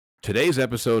Today's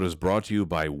episode is brought to you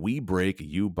by We Break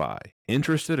You Buy.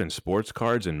 Interested in sports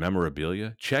cards and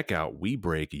memorabilia? Check out We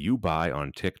Break You Buy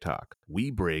on TikTok. We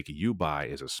Break You Buy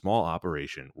is a small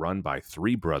operation run by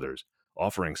three brothers,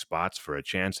 offering spots for a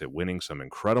chance at winning some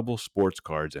incredible sports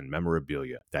cards and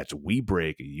memorabilia. That's We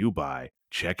Break You Buy.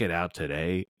 Check it out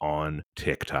today on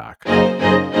TikTok.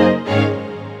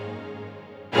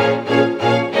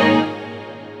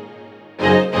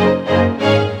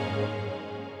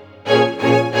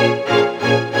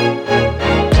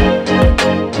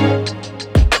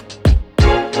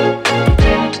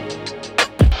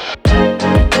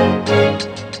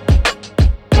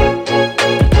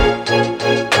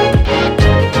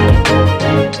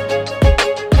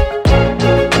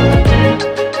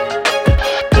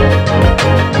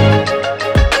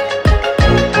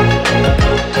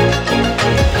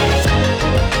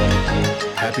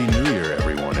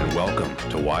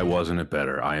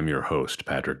 I am your host,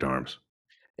 Patrick Darms.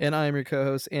 And I am your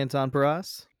co-host, Anton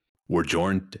Barras. We're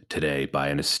joined today by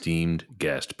an esteemed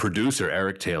guest, producer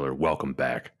Eric Taylor. Welcome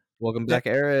back. Welcome back,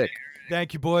 Eric.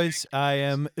 Thank you, boys. I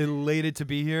am elated to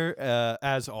be here,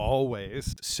 as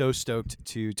always. So stoked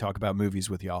to talk about movies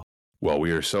with y'all. Well,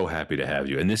 we are so happy to have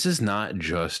you. And this is not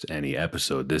just any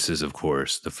episode. This is, of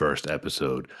course, the first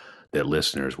episode that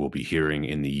listeners will be hearing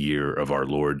in the year of our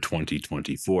Lord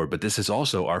 2024. But this is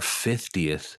also our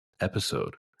 50th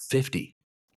episode. 50,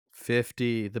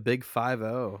 the big 50.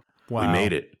 Wow. We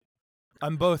made it.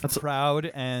 I'm both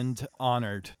proud and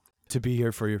honored to be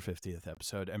here for your 50th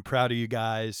episode, and proud of you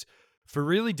guys for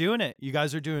really doing it. You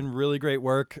guys are doing really great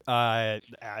work.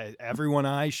 Everyone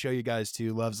I show you guys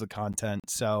to loves the content,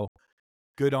 so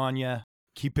good on you.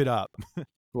 Keep it up.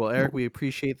 Well, Eric, we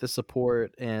appreciate the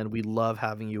support, and we love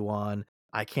having you on.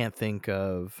 I can't think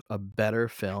of a better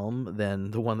film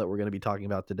than the one that we're going to be talking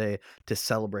about today to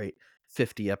celebrate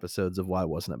 50 episodes of Why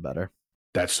Wasn't It Better?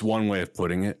 That's one way of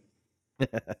putting it.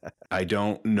 I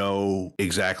don't know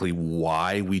exactly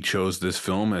why we chose this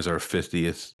film as our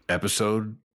 50th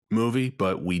episode movie,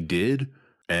 but we did.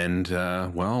 And,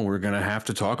 well, we're going to have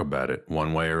to talk about it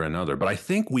one way or another. But I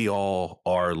think we all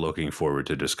are looking forward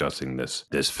to discussing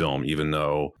this film, even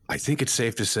though I think it's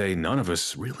safe to say none of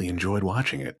us really enjoyed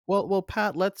watching it. Well,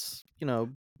 Pat, let's,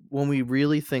 when we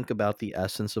really think about the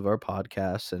essence of our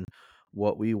podcast and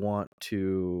what we want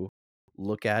to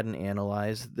look at and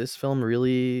analyze, this film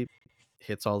really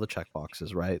hits all the check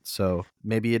boxes, right? So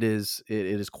maybe it is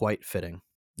quite fitting.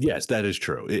 Yes, that is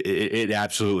true. It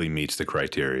absolutely meets the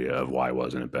criteria of Why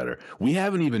Wasn't It Better. We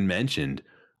haven't even mentioned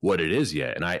what it is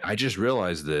yet. And I just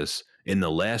realized this in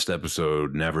the last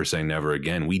episode, Never Say Never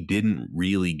Again. We didn't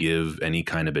really give any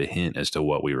kind of a hint as to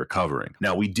what we were covering.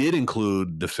 Now, we did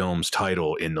include the film's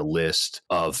title in the list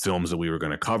of films that we were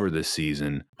going to cover this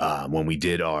season when we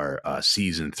did our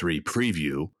season 3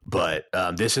 preview. But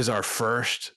this is our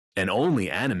first and only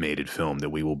animated film that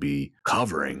we will be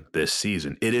covering this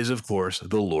season. It is, of course,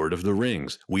 The Lord of the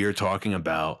Rings. We are talking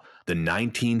about the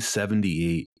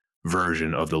 1978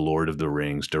 version of The Lord of the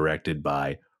Rings, directed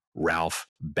by Ralph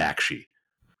Bakshi.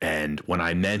 And when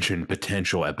I mentioned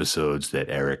potential episodes that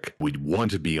Eric would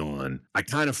want to be on, I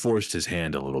kind of forced his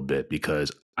hand a little bit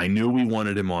because I knew we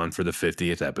wanted him on for the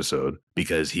 50th episode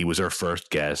because he was our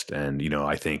first guest. And,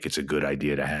 I think it's a good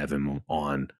idea to have him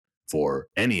on for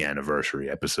any anniversary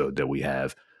episode that we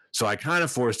have. So I kind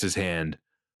of forced his hand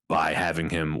by having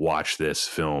him watch this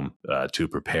film to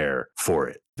prepare for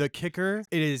it. The kicker,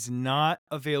 it is not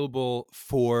available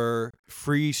for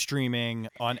free streaming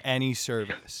on any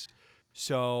service.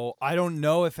 So I don't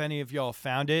know if any of y'all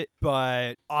found it,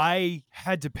 but I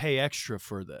had to pay extra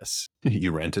for this.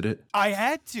 You rented it? I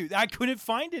had to. I couldn't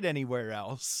find it anywhere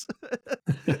else.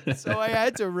 So I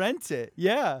had to rent it.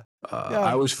 Yeah.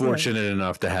 I was fortunate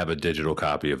enough to have a digital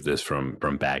copy of this from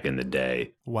back in the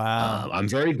day. Wow. I'm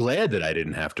very glad that I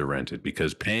didn't have to rent it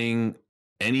because paying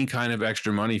any kind of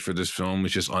extra money for this film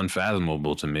was just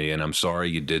unfathomable to me. And I'm sorry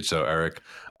you did so, Eric.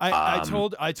 I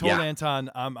told Anton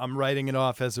I'm writing it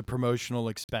off as a promotional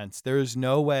expense. There is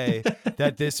no way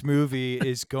that this movie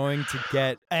is going to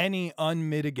get any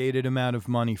unmitigated amount of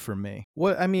money from me.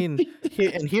 Well, I mean,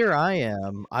 here I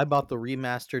am. I bought the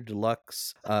remastered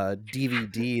deluxe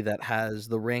DVD that has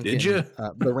the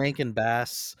Rankin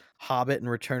Bass Hobbit and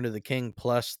Return of the King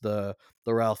plus the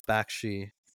Ralph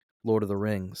Bakshi Lord of the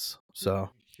Rings.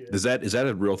 So is that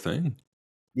a real thing?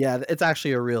 Yeah, it's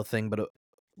actually a real thing, but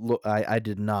I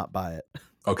did not buy it.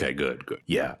 Okay, good.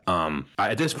 Yeah.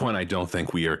 At this point, I don't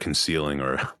think we are concealing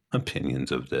our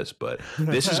opinions of this, but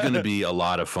this is going to be a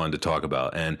lot of fun to talk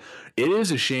about. And it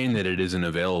is a shame that it isn't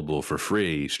available for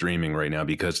free streaming right now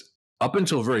because up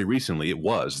until very recently,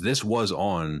 this was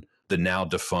on the now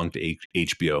defunct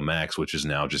HBO Max, which is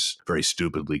now just very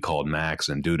stupidly called Max.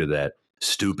 And due to that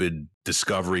stupid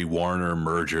Discovery Warner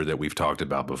merger that we've talked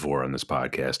about before on this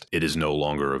podcast, it is no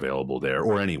longer available there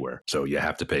or anywhere. So you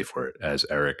have to pay for it, as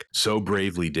Eric so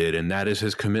bravely did. And that is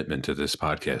his commitment to this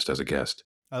podcast as a guest.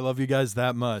 I love you guys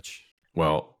that much.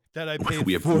 Well, that I paid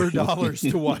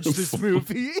 $4 to watch this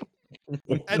movie.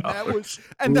 And that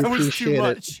was too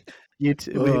much. You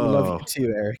too. We love you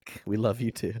too, Eric. We love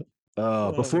you too.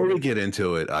 Before we get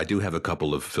into it, I do have a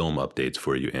couple of film updates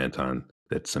for you, Anton.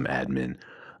 That's some admin.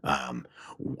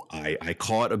 I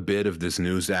caught a bit of this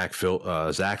new Zack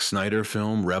Snyder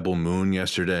film, Rebel Moon,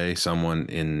 yesterday. Someone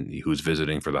who's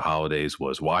visiting for the holidays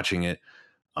was watching it.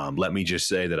 Let me just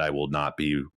say that I will not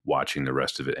be watching the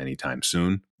rest of it anytime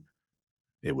soon.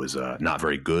 It was not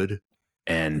very good.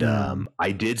 And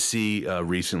I did see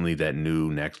recently that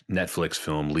new Netflix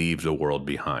film, Leave the World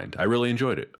Behind. I really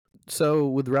enjoyed it. So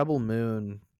with Rebel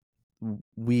Moon,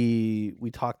 we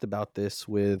talked about this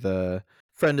with a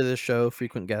friend of the show,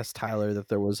 frequent guest Tyler, that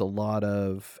there was a lot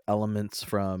of elements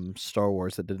from Star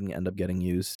Wars that didn't end up getting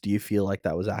used. Do you feel like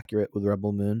that was accurate with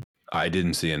Rebel Moon? I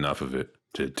didn't see enough of it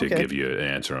to give you an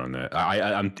answer on that.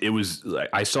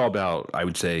 I saw about, I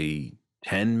would say,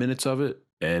 10 minutes of it,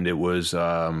 and it was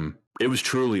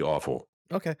truly awful.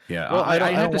 Okay. Yeah. Well,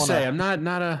 I have to say, I'm not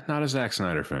a Zack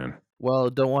Snyder fan. Well,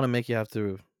 don't want to make you have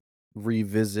to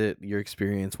revisit your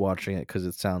experience watching it because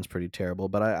it sounds pretty terrible,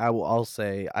 but I'll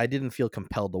say I didn't feel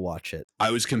compelled to watch it.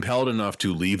 I was compelled enough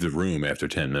to leave the room after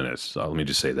 10 minutes. So let me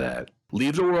just say that.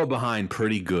 Leave the World Behind,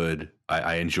 pretty good.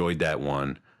 I enjoyed that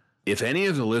one. If any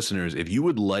of the listeners, if you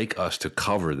would like us to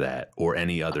cover that or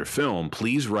any other film,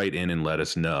 please write in and let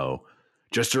us know.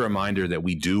 Just a reminder that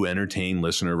we do entertain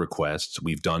listener requests.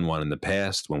 We've done one in the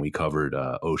past when we covered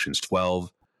Ocean's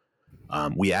 12.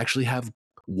 We actually have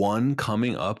one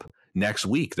coming up next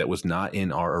week that was not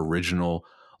in our original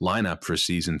lineup for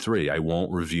season 3. I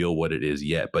won't reveal what it is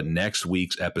yet, but next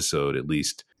week's episode, at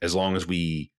least as long as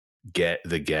we get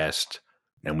the guest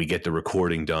and we get the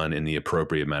recording done in the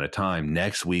appropriate amount of time,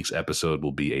 next week's episode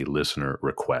will be a listener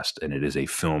request, and it is a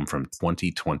film from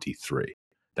 2023.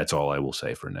 That's all I will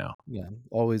say for now. Yeah,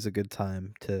 always a good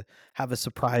time to have a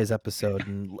surprise episode.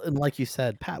 And like you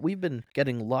said, Pat, we've been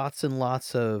getting lots and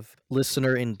lots of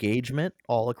listener engagement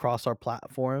all across our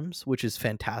platforms, which is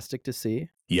fantastic to see.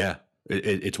 Yeah,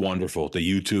 it's wonderful. The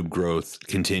YouTube growth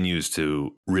continues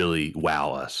to really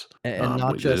wow us. And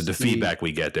not just the feedback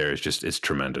we get there is it's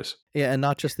tremendous. Yeah, and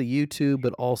not just the YouTube,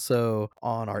 but also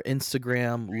on our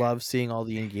Instagram. Love seeing all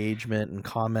the engagement and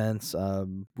comments.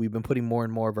 We've been putting more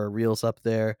and more of our reels up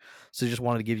there. So just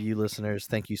wanted to give you listeners,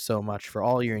 thank you so much for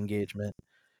all your engagement.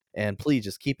 And please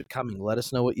just keep it coming. Let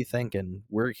us know what you think. And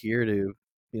we're here to,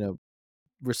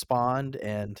 respond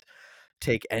and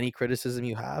take any criticism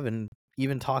you have and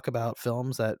even talk about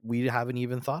films that we haven't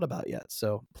even thought about yet.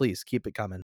 So please keep it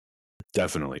coming.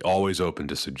 Definitely. Always open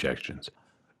to suggestions.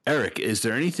 Eric, is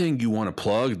there anything you want to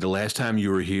plug? The last time you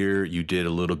were here, you did a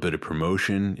little bit of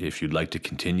promotion. If you'd like to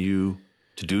continue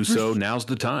to do so, now's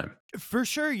the time. For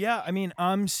sure, yeah. I mean,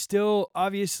 I'm still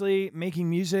obviously making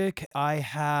music. I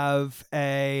have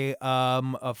a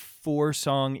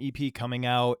 4-song EP coming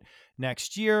out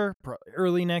next year,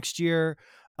 early next year.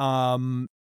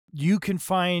 You can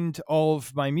find all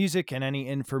of my music and any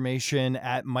information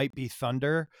at Might Be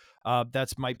Thunder.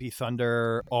 That's Might Be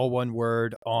Thunder, all one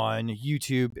word, on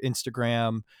YouTube,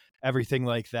 Instagram, everything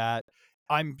like that.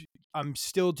 I'm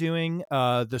still doing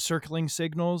the Circling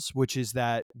Signals, which is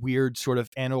that weird sort of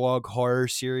analog horror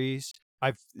series.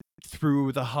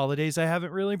 Through the holidays, I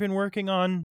haven't really been working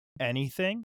on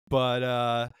anything,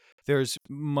 but there's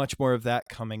much more of that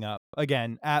coming up.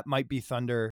 Again, at Might Be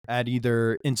Thunder at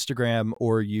either Instagram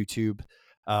or YouTube.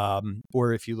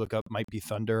 Or if you look up Might Be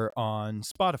Thunder on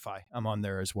Spotify, I'm on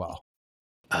there as well.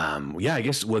 Yeah, I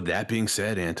guess with that being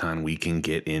said, Anton, we can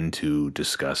get into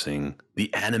discussing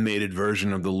the animated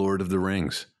version of The Lord of the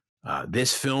Rings.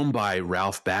 This film by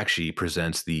Ralph Bakshi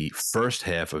presents the first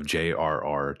half of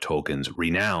J.R.R. Tolkien's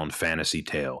renowned fantasy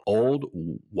tale. Old,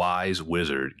 wise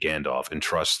wizard Gandalf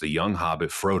entrusts the young hobbit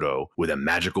Frodo with a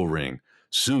magical ring.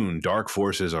 Soon, dark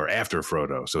forces are after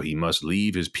Frodo, so he must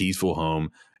leave his peaceful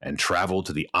home and travel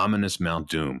to the ominous Mount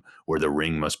Doom, where the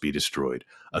ring must be destroyed.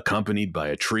 Accompanied by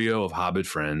a trio of hobbit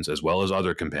friends, as well as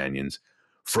other companions,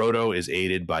 Frodo is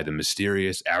aided by the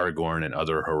mysterious Aragorn and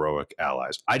other heroic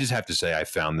allies. I just have to say I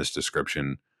found this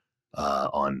description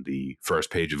on the first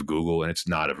page of Google, and it's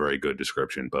not a very good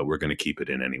description, but we're going to keep it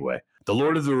in anyway. The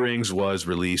Lord of the Rings was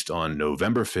released on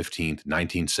November 15th,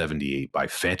 1978 by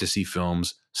Fantasy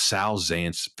Films, Sal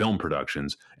Zance Film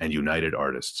Productions, and United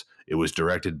Artists. It was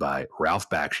directed by Ralph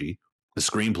Bakshi, The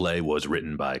screenplay was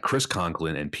written by Chris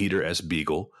Conklin and Peter S.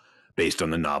 Beagle, based on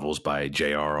the novels by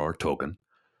J.R.R. Tolkien.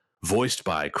 Voiced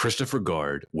by Christopher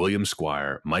Guard, William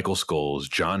Squire, Michael Scholes,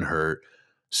 John Hurt,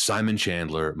 Simon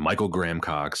Chandler, Michael Graham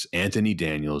Cox, Anthony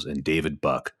Daniels, and David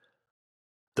Buck.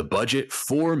 The budget,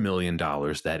 $4 million.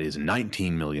 That is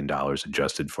 $19 million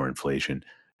adjusted for inflation.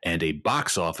 And a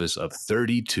box office of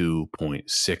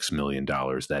 $32.6 million.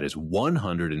 That is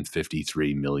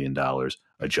 $153 million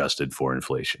adjusted for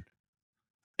inflation.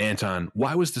 Anton,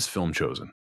 why was this film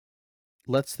chosen?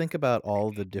 Let's think about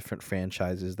all the different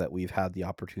franchises that we've had the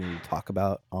opportunity to talk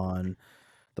about on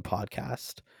the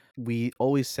podcast. We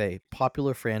always say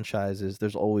popular franchises,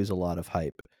 there's always a lot of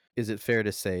hype. Is it fair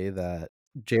to say that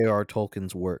J.R.R.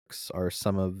 Tolkien's works are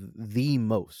some of the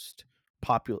most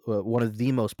popular, one of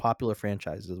the most popular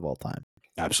franchises of all time?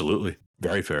 Absolutely.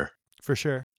 Very fair. For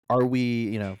sure. Are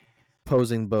we,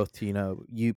 posing both to,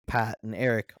 you, Pat, and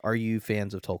Eric, are you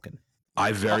fans of Tolkien?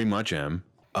 I very much am.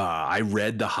 I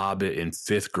read The Hobbit in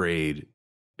 5th grade.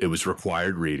 It was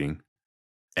required reading,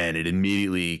 and it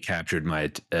immediately captured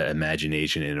my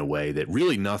imagination in a way that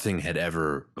really nothing had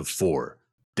ever before.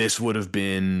 This would have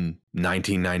been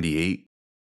 1998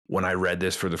 when I read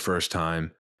this for the first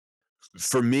time.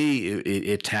 For me,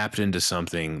 it tapped into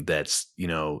something that's,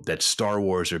 that Star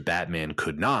Wars or Batman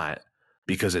could not,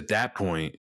 because at that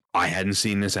point, I hadn't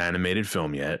seen this animated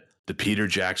film yet. The Peter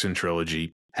Jackson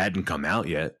trilogy hadn't come out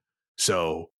yet.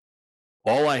 So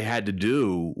all I had to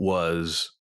do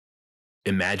was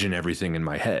imagine everything in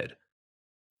my head.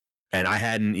 And I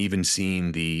hadn't even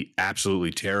seen the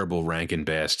absolutely terrible Rankin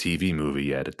Bass TV movie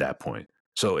yet at that point.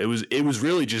 So it was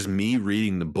really just me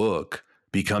reading the book,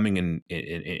 becoming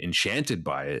enchanted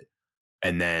by it.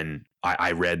 And then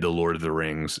I read The Lord of the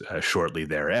Rings shortly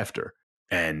thereafter.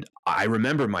 And I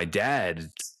remember my dad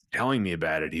telling me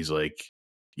about it. He's like,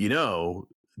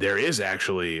 there is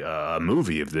actually a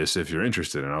movie of this if you're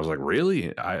interested. And I was like,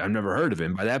 really? I've never heard of it.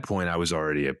 And by that point, I was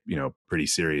already a pretty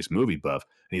serious movie buff.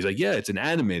 And he's like, yeah, it's an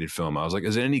animated film. I was like,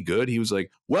 is it any good? He was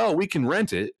like, well, we can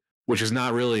rent it, which is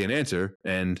not really an answer.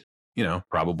 And,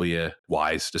 probably a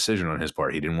wise decision on his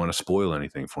part. He didn't want to spoil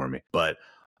anything for me. But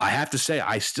I have to say,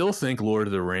 I still think Lord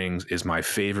of the Rings is my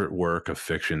favorite work of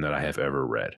fiction that I have ever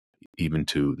read, even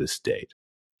to this date.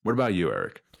 What about you,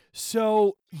 Eric?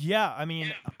 So yeah, I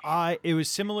mean, it was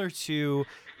similar to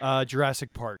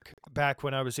Jurassic Park. Back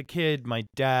when I was a kid, my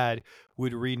dad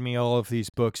would read me all of these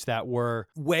books that were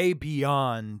way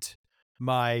beyond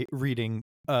my reading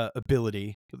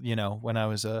ability. When I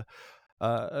was a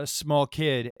small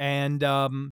kid,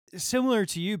 and similar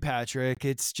to you, Patrick,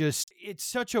 it's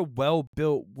such a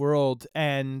well-built world.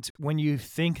 And when you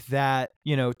think that,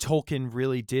 Tolkien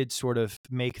really did sort of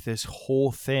make this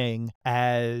whole thing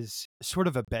as sort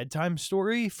of a bedtime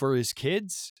story for his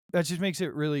kids, that just makes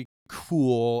it really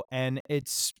cool. And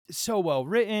it's so well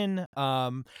written.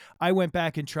 I went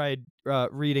back and tried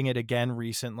reading it again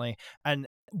recently, and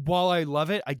while I love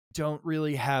it, I don't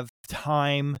really have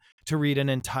time to read an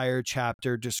entire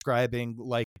chapter describing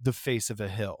like the face of a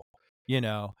hill.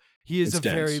 He is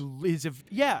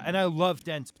and I love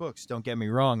dense books. Don't get me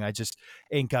wrong. I just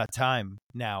ain't got time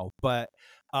now. But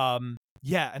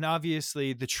yeah, and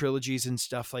obviously the trilogies and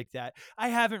stuff like that. I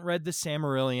haven't read the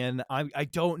Silmarillion. I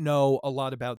don't know a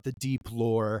lot about the deep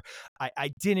lore.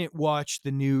 I didn't watch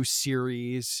the new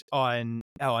series on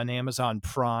Amazon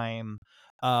Prime.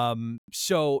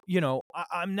 So,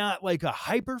 I'm not like a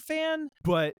hyper fan,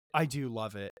 but I do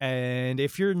love it. And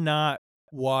if you're not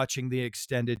watching the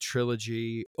extended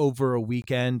trilogy over a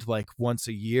weekend, like once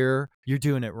a year, you're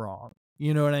doing it wrong.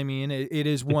 You know what I mean? It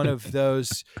is one of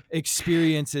those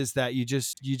experiences that you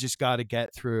just got to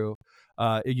get through.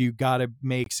 You got to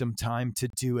make some time to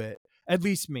do it. At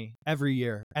least me, every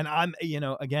year. And I'm,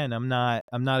 again, I'm not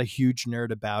a huge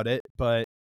nerd about it, but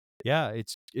yeah,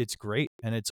 it's great,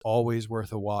 and it's always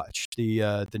worth a watch.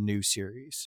 The new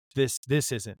series. This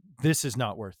is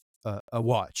not worth a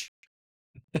watch.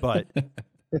 But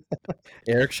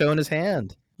Eric showing his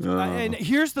hand. And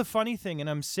here's the funny thing, and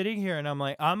I'm sitting here and I'm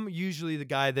like, I'm usually the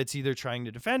guy that's either trying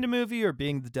to defend a movie or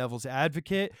being the devil's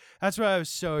advocate. That's why I was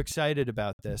so excited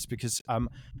about this, because I'm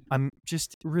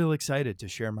just real excited to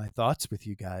share my thoughts with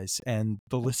you guys and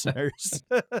the listeners.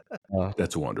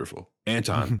 That's wonderful.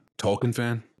 Anton, Tolkien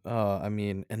fan? I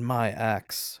mean, in my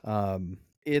ex,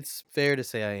 it's fair to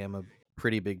say I am a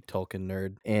pretty big Tolkien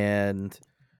nerd, and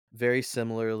very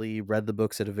similarly read the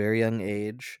books at a very young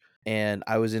age. And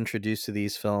I was introduced to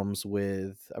these films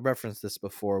with, I referenced this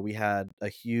before, we had a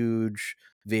huge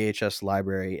VHS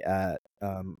library at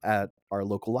our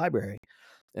local library.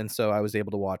 And so I was able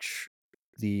to watch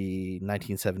the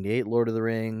 1978 Lord of the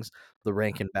Rings, the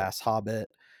Rankin Bass Hobbit,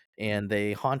 and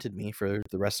they haunted me for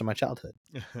the rest of my childhood.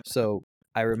 So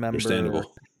I remember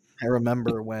Understandable.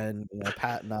 when,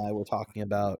 Pat and I were talking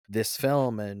about this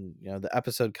film and, the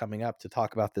episode coming up to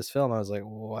talk about this film, I was like,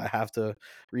 well, I have to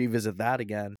revisit that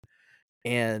again.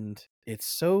 And it's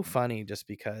so funny just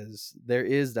because there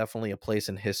is definitely a place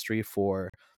in history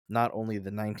for not only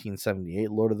the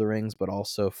 1978 Lord of the Rings, but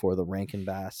also for the Rankin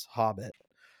Bass Hobbit.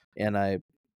 And I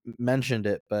mentioned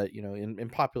it, but in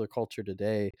popular culture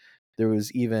today, there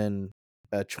was even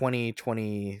a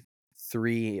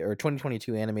 2023 or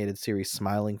 2022 animated series,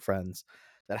 Smiling Friends,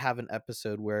 that have an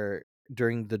episode where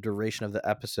during the duration of the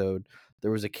episode,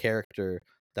 there was a character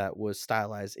that was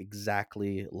stylized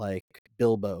exactly like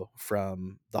Bilbo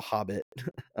from the Hobbit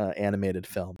animated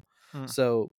film. Hmm.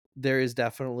 So there is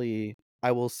definitely,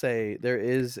 I will say, there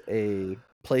is a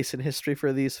place in history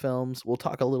for these films. We'll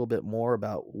talk a little bit more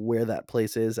about where that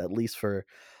place is, at least for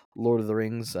Lord of the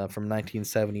Rings from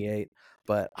 1978.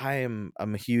 But I'm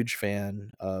a huge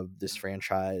fan of this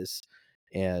franchise,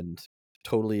 and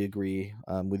totally agree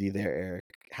with you there, Eric.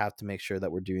 Have to make sure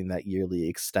that we're doing that yearly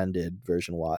extended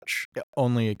version watch. Yeah,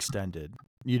 only extended.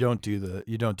 You don't do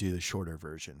the shorter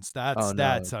versions. Oh no,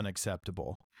 That's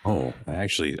unacceptable. Oh, I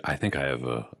think I have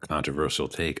a controversial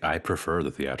take. I prefer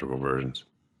the theatrical versions.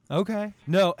 Okay.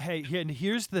 No, hey, and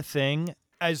here's the thing.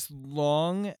 As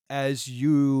long as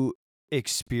you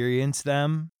experience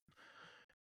them,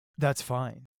 that's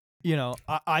fine.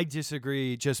 I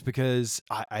disagree just because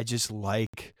I just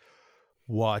like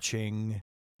watching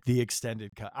the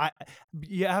extended cut.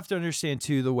 You have to understand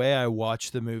too, the way I watch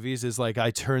the movies is like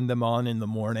I turn them on in the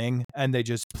morning and they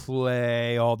just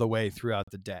play all the way throughout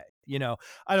the day.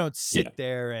 I don't sit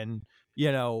there and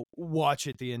watch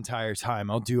it the entire time.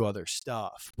 I'll do other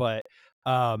stuff, but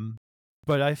I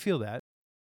feel that.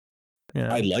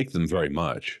 I like them very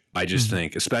much. I just Mhm.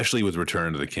 think, especially with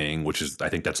Return of the King, I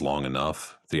think that's long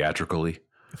enough theatrically.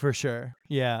 For sure.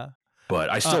 Yeah.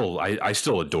 But I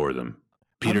still adore them.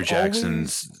 Peter I'm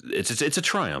Jackson's it's a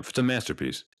triumph. It's a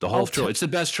masterpiece. The whole trilogy. It's the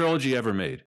best trilogy ever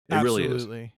made. It really is.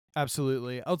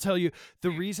 Absolutely. I'll tell you,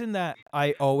 the reason that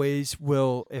I always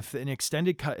will, if an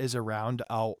extended cut is around,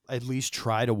 I'll at least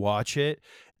try to watch it,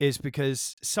 is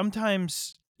because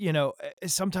sometimes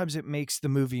it makes the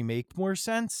movie make more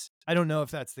sense. I don't know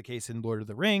if that's the case in Lord of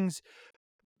the Rings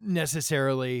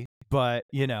necessarily, but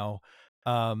that's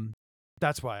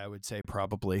why I would say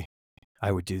probably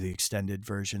I would do the extended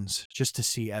versions just to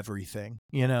see everything,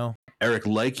 Eric,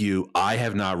 like you, I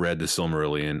have not read the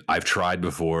Silmarillion. I've tried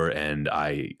before, and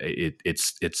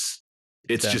it's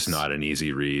just not an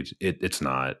easy read. It's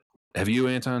not. Have you,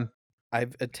 Anton?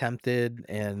 I've attempted,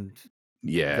 and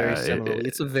Yeah, very similarly,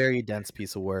 it's a very dense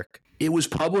piece of work. It was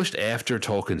published after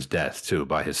Tolkien's death too,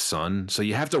 by his son. So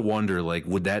you have to wonder, like,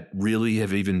 would that really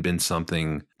have even been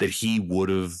something that he would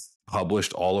have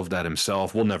published all of that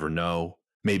himself? We'll never know.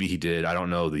 Maybe he did. I don't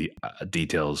know the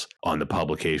details on the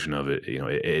publication of it.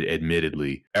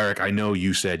 Admittedly, Eric, I know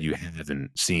you said you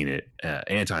haven't seen it.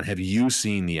 Anton, have you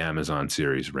seen the Amazon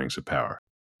series Rings of Power?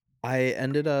 I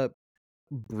ended up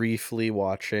briefly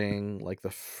watching like the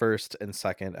first and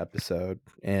second episode,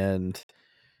 and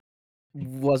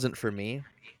wasn't for me.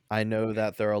 I know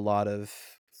that there are a lot of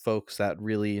folks that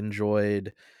really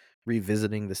enjoyed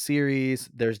revisiting the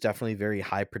series. There's definitely very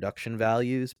high production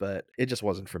values, but it just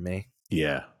wasn't for me.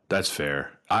 Yeah, that's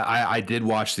fair. I did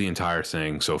watch the entire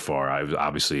thing so far. I've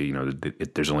obviously,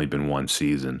 there's only been one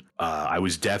season. I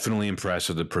was definitely impressed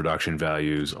with the production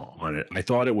values on it. I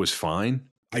thought it was fine.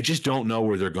 I just don't know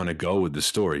where they're going to go with the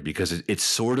story because it's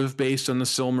sort of based on the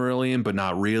Silmarillion, but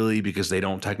not really because they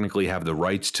don't technically have the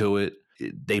rights to it.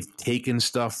 They've taken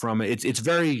stuff from it. It's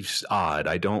very odd.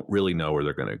 I don't really know where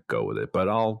they're going to go with it, but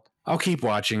I'll keep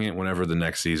watching it whenever the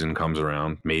next season comes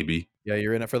around. Maybe. Yeah,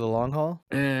 you're in it for the long haul?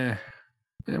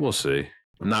 We'll see.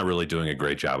 I'm not really doing a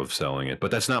great job of selling it, but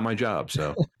that's not my job.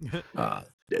 So,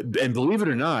 and believe it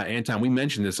or not, Anton, we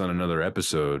mentioned this on another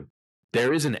episode.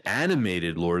 There is an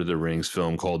animated Lord of the Rings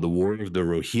film called The War of the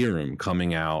Rohirrim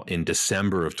coming out in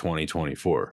December of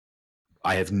 2024.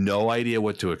 I have no idea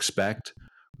what to expect.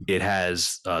 It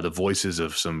has the voices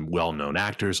of some well-known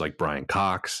actors like Brian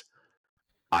Cox.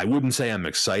 I wouldn't say I'm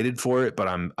excited for it, but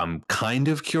I'm kind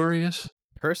of curious.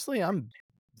 Personally, I'm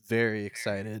very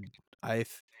excited. I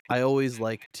always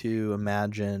like to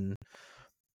imagine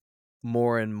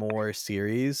more and more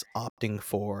series opting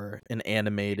for an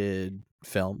animated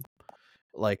film.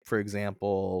 Like, for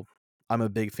example, I'm a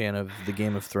big fan of the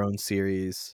Game of Thrones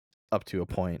series up to a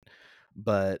point,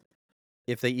 but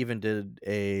if they even did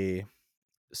a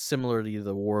similarly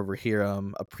the War of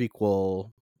Rohirrim, a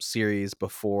prequel series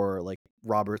before like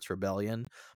Robert's Rebellion,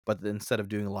 but instead of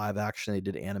doing live action, they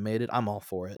did animated. I'm all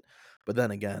for it. But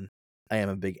then again, I am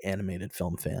a big animated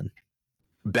film fan.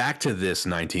 Back to this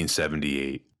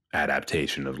 1978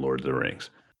 adaptation of Lord of the Rings.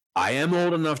 I am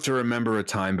old enough to remember a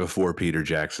time before Peter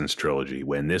Jackson's trilogy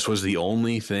when this was the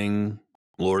only thing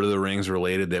Lord of the Rings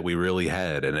related that we really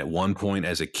had. And at one point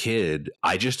as a kid,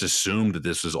 I just assumed that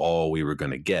this was all we were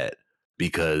going to get,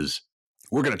 because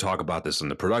we're going to talk about this in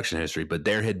the production history, but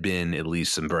there had been at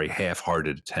least some very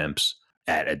half-hearted attempts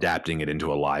at adapting it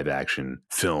into a live action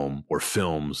film or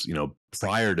films,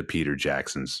 prior to Peter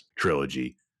Jackson's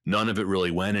trilogy. None of it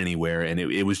really went anywhere. And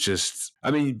it was just,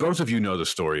 I mean, both of you know the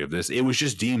story of this. It was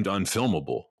just deemed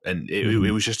unfilmable. And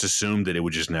it was just assumed that it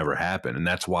would just never happen. And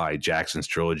that's why Jackson's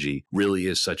trilogy really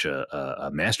is such a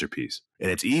masterpiece.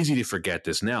 And it's easy to forget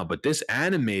this now, but this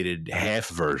animated half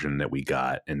version that we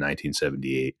got in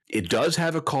 1978, it does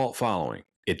have a cult following.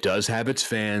 It does have its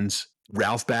fans.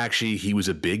 Ralph Bakshi, he was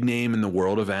a big name in the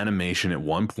world of animation at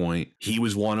one point. He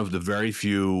was one of the very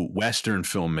few Western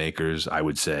filmmakers, I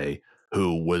would say,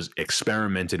 who was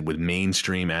experimented with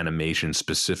mainstream animation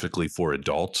specifically for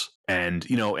adults. And,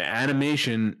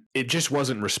 animation, it just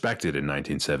wasn't respected in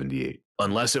 1978.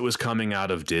 Unless it was coming out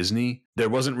of Disney, there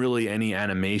wasn't really any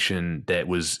animation that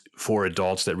was for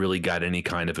adults that really got any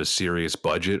kind of a serious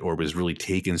budget or was really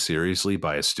taken seriously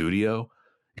by a studio.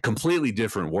 A completely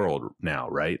different world now,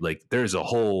 right? Like there's a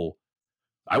whole,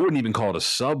 I wouldn't even call it a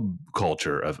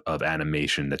subculture of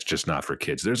animation that's just not for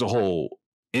kids. There's a whole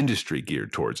industry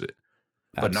geared towards it.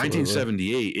 But Absolutely.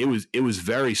 1978, it was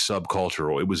very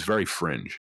subcultural. It was very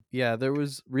fringe. Yeah, there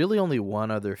was really only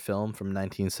one other film from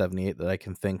 1978 that I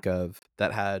can think of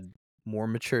that had more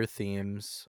mature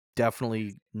themes,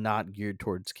 definitely not geared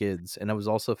towards kids, and it was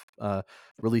also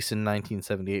released in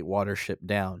 1978, Watership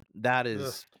Down. That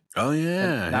is, Oh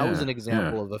yeah, that was an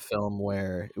example of a film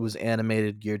where it was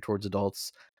animated, geared towards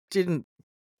adults. Didn't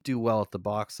do well at the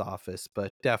box office,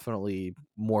 but definitely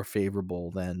more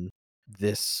favorable than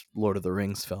this Lord of the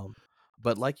Rings film.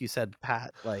 But like you said,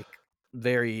 Pat, like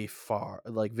very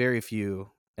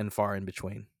few and far in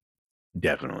between.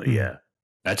 Definitely, yeah.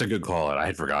 That's a good call out. I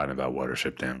had forgotten about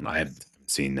Watership Down. I haven't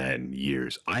seen that in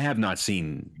years. I have not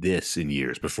seen this in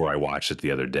years before I watched it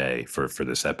the other day for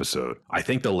this episode. I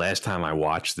think the last time I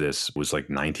watched this was like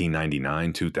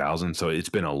 1999, 2000. So it's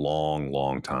been a long,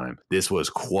 long time. This was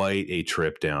quite a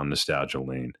trip down nostalgia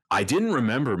lane. I didn't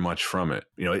remember much from it.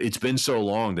 It's been so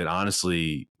long that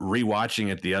honestly,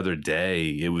 rewatching it the other day,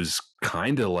 it was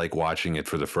kind of like watching it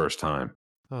for the first time.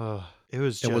 Oh, it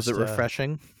was just... Was it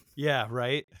refreshing? Yeah,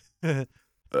 right?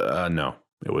 No,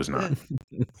 it was not.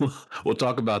 We'll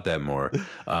talk about that more.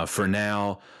 For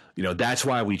now, that's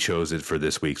why we chose it for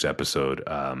this week's episode.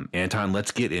 Anton,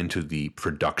 let's get into the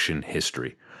production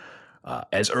history.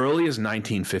 As early as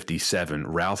 1957,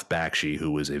 Ralph Bakshi,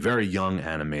 who was a very young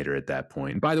animator at that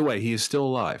point, and by the way, he is still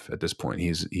alive at this point. He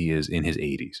is in his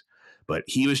 80s. But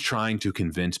he was trying to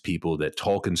convince people that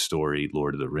Tolkien's story,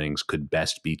 Lord of the Rings, could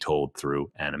best be told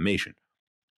through animation.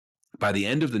 By the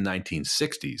end of the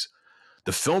 1960s,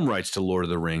 the film rights to Lord of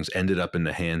the Rings ended up in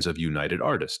the hands of United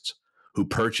Artists, who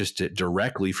purchased it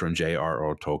directly from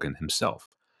J.R.R. Tolkien himself.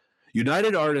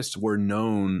 United Artists were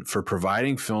known for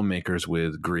providing filmmakers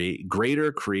with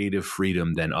greater creative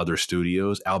freedom than other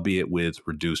studios, albeit with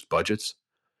reduced budgets.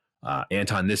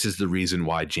 Anton, this is the reason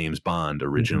why James Bond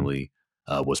originally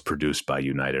was produced by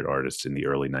United Artists in the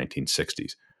early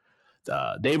 1960s.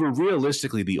 They were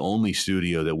realistically the only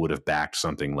studio that would have backed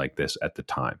something like this at the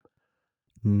time.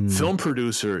 Film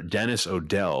producer Dennis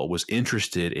O'Dell was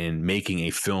interested in making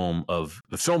the film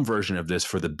version of this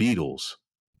for the Beatles.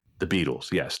 The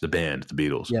Beatles, yes, the band, the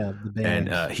Beatles. Yeah, the band.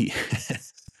 And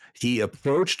he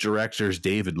approached directors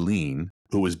David Lean,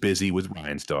 who was busy with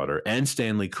Ryan's Daughter, and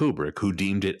Stanley Kubrick, who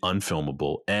deemed it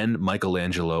unfilmable, and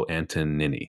Michelangelo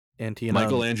Antonioni.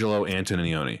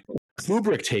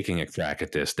 Kubrick taking a crack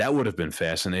at this, that would have been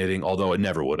fascinating, although it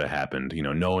never would have happened.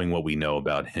 Knowing what we know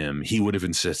about him, he would have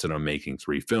insisted on making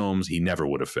 3 films. He never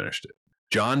would have finished it.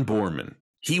 John Boorman,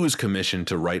 he was commissioned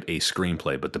to write a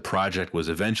screenplay, but the project was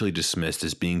eventually dismissed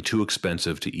as being too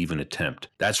expensive to even attempt.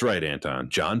 That's right, Anton.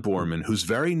 John Boorman, whose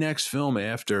very next film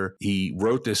after he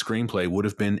wrote this screenplay would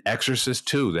have been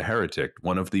Exorcist II, The Heretic,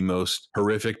 one of the most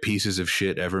horrific pieces of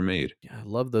shit ever made. Yeah, I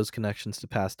love those connections to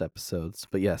past episodes.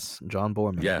 But yes, John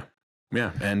Boorman. Yeah.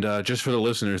 Yeah, and just for the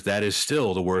listeners, that is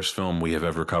still the worst film we have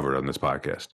ever covered on this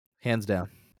podcast. Hands down.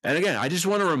 And again, I just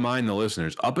want to remind the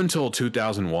listeners, up until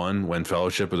 2001, when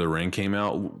Fellowship of the Ring came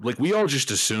out, like we all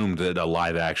just assumed that a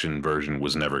live-action version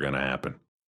was never going to happen.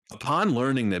 Upon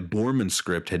learning that Boorman's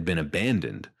script had been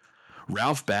abandoned,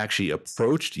 Ralph Bakshi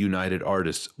approached United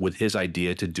Artists with his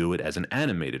idea to do it as an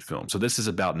animated film. So this is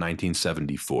about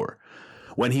 1974.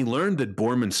 When he learned that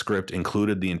Boorman's script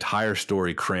included the entire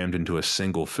story crammed into a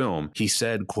single film, he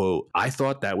said, quote, "I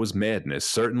thought that was madness,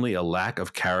 certainly a lack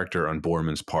of character on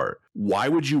Boorman's part. Why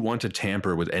would you want to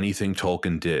tamper with anything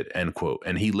Tolkien did?" End quote.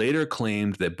 And he later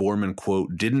claimed that Boorman,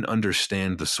 quote, "didn't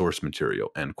understand the source material,"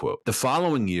 end quote. The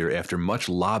following year, after much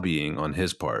lobbying on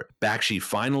his part, Bakshi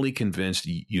finally convinced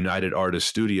United Artists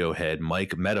studio head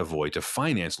Mike Medavoy to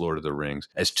finance Lord of the Rings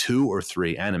as 2 or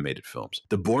 3 animated films.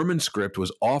 The Boorman script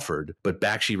was offered, but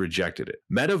Bakshi rejected it.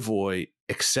 Medavoy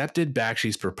accepted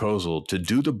Bakshi's proposal to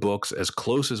do the books as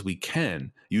close as we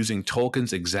can using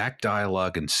Tolkien's exact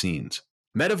dialogue and scenes.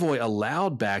 Medavoy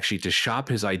allowed Bakshi to shop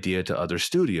his idea to other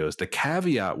studios. The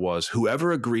caveat was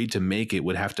whoever agreed to make it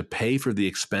would have to pay for the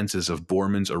expenses of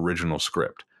Boorman's original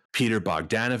script. Peter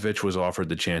Bogdanovich was offered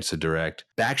the chance to direct.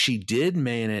 Bakshi did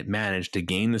manage to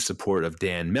gain the support of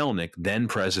Dan Melnick, then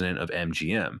president of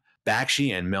MGM.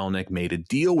 Bakshi and Melnick made a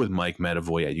deal with Mike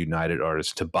Medavoy at United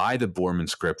Artists to buy the Boorman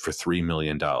script for $3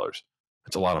 million.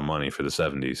 That's a lot of money for the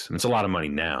 70s. It's a lot of money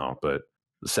now, but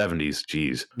the 70s,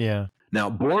 geez. Yeah. Now,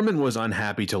 Boorman was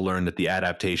unhappy to learn that the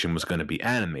adaptation was going to be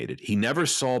animated. He never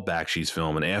saw Bakshi's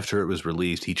film, and after it was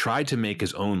released, he tried to make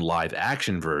his own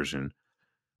live-action version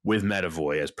with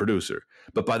Medavoy as producer.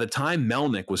 But by the time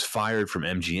Melnick was fired from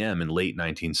MGM in late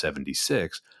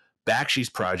 1976, Bakshi's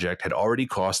project had already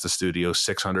cost the studio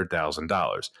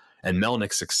 $600,000, and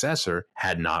Melnick's successor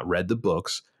had not read the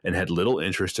books and had little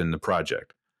interest in the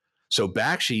project. So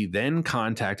Bakshi then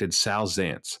contacted Sal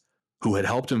Zantz, who had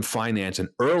helped him finance an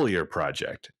earlier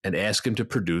project, and asked him to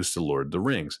produce The Lord of the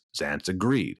Rings. Zantz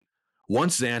agreed.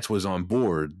 Once Zantz was on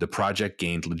board, the project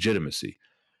gained legitimacy.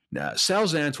 Now, Sal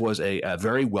Zantz was a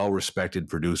very well-respected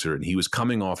producer, and he was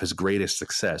coming off his greatest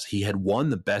success. He had won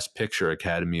the Best Picture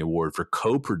Academy Award for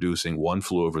co-producing One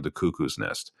Flew Over the Cuckoo's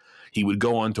Nest. He would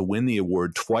go on to win the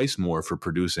award twice more for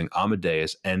producing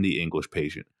Amadeus and The English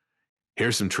Patient.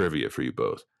 Here's some trivia for you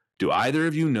both. Do either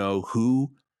of you know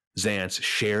who Zantz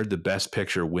shared the Best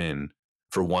Picture win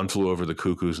for One Flew Over the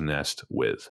Cuckoo's Nest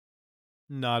with?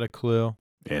 Not a clue.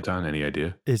 Anton, any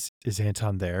idea? Is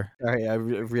Anton there? Sorry, I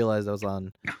realized I was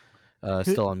on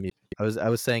still on mute. I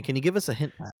was saying, can you give us a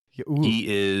hint, Matt? Ooh. He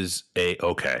is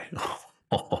okay.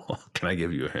 Can I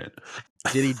give you a hint?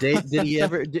 Did he date? Did he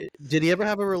ever? Did he ever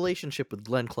have a relationship with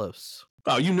Glenn Close?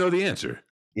 Oh, you know the answer.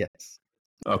 Yes.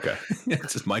 Okay,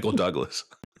 it's just Michael Douglas.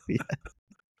 Yeah.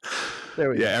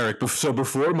 There we go. Yeah, Eric. So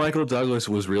before Michael Douglas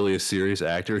was really a serious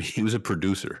actor, he was a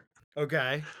producer.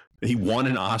 Okay. He won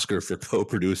an Oscar for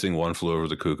co-producing One Flew Over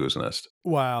the Cuckoo's Nest.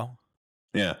 Wow.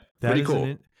 Yeah, That pretty is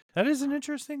cool. That is an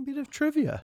interesting bit of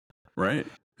trivia. Right?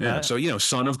 Yeah. So,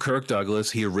 son of Kirk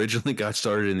Douglas, he originally got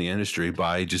started in the industry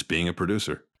by just being a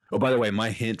producer. Oh, by the way,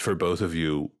 my hint for both of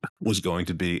you was going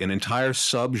to be an entire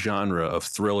subgenre of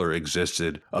thriller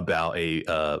existed about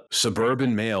a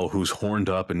suburban male who's horned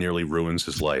up and nearly ruins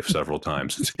his life several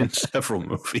times in several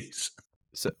movies.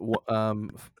 So,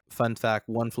 fun fact: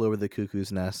 One Flew Over the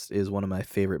Cuckoo's Nest is one of my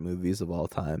favorite movies of all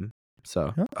time.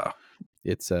 So,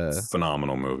 it's a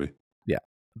phenomenal movie. Yeah.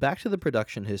 Back to the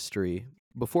production history.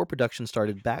 Before production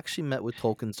started, Bakshi met with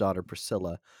Tolkien's daughter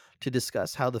Priscilla to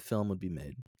discuss how the film would be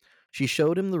made. She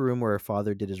showed him the room where her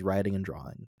father did his writing and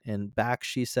drawing, and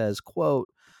Bakshi says, quote,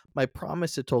 "My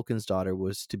promise to Tolkien's daughter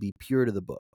was to be pure to the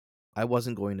book. I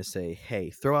wasn't going to say,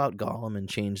 hey, throw out Gollum and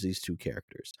change these 2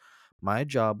 characters. My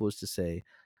job was to say,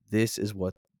 this is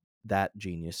what that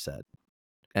genius said."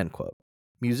 End quote.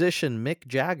 Musician Mick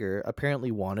Jagger apparently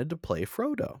wanted to play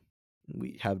Frodo.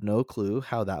 We have no clue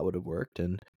how that would have worked,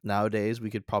 and nowadays we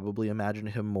could probably imagine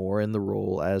him more in the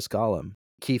role as Gollum.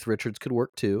 Keith Richards could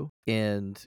work too.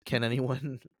 And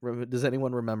does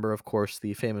anyone remember, of course,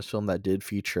 the famous film that did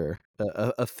feature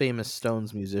a famous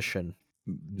Stones musician?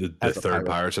 The third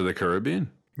Pirates of the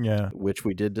Caribbean? Yeah. Which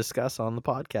we did discuss on the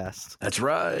podcast. That's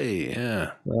right,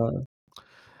 yeah.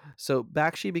 So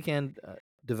Bakshi began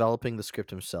developing the script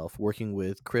himself, working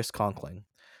with Chris Conkling.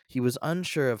 He was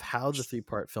unsure of how the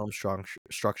 3-part film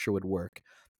structure would work,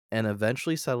 and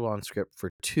eventually settled on script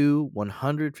for 2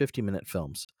 150-minute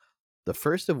films, the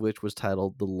first of which was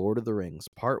titled The Lord of the Rings,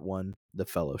 Part 1, The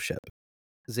Fellowship.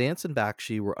 Zantz and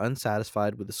Bakshi were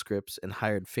unsatisfied with the scripts and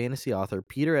hired fantasy author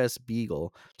Peter S.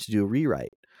 Beagle to do a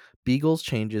rewrite. Beagle's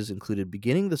changes included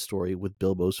beginning the story with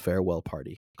Bilbo's farewell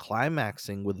party,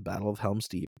 climaxing with the Battle of Helm's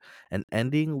Deep, and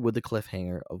ending with the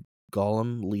cliffhanger of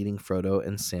Gollum leading Frodo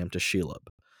and Sam to Shelob.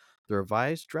 The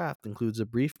revised draft includes a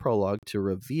brief prologue to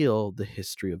reveal the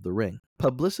history of the ring.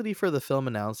 Publicity for the film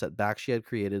announced that Bakshi had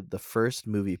created the first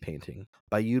movie painting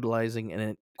by utilizing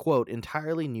an quote,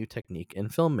 entirely new technique in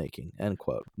filmmaking, end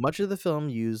quote. Much of the film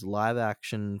used live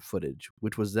action footage,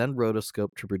 which was then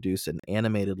rotoscoped to produce an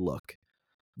animated look.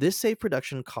 This saved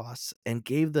production costs and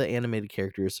gave the animated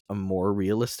characters a more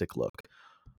realistic look.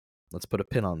 Let's put a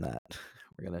pin on that.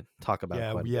 We're gonna talk about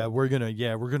it quite a bit. we're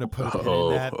gonna put a pin in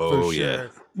that for sure.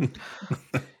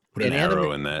 Put an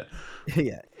arrow in that.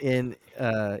 Yeah, in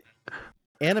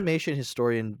animation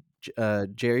historian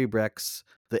Jerry Breck's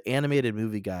The Animated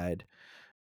Movie Guide,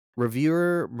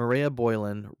 reviewer Maria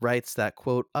Boylan writes that,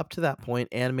 quote, up to that point,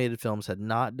 animated films had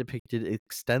not depicted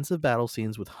extensive battle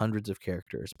scenes with hundreds of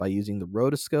characters. By using the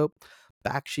rotoscope,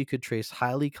 Bakshi could trace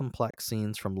highly complex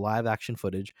scenes from live action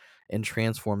footage and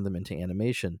transform them into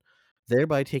animation,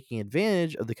 thereby taking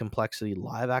advantage of the complexity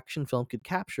live action film could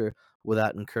capture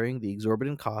without incurring the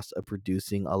exorbitant cost of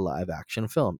producing a live action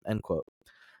film, end quote.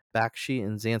 Bakshi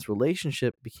and Zant's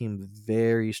relationship became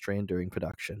very strained during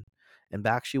production, and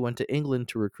Bakshi went to England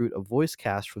to recruit a voice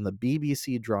cast from the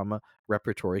BBC Drama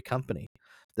Repertory Company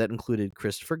that included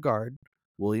Christopher Guard,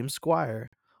 William Squire,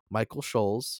 Michael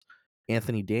Scholes,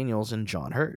 Anthony Daniels, and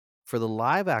John Hurt. For the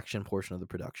live action portion of the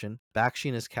production, Bakshi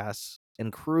and his cast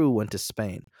and crew went to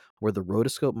Spain, where the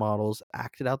rotoscope models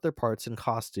acted out their parts in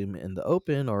costume in the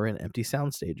open or in empty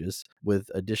sound stages, with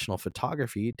additional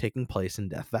photography taking place in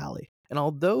Death Valley. And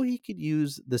although he could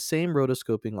use the same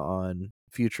rotoscoping on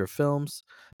future films,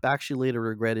 Bakshi later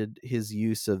regretted his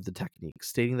use of the technique,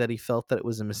 stating that he felt that it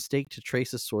was a mistake to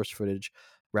trace the source footage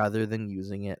rather than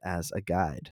using it as a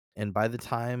guide. And by the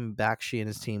time Bakshi and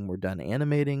his team were done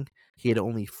animating, he had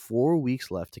only 4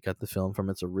 weeks left to cut the film from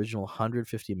its original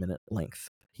 150-minute length.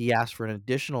 He asked for an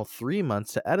additional 3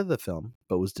 months to edit the film,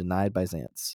 but was denied by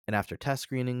Zantz. And after test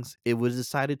screenings, it was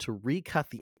decided to recut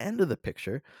the end of the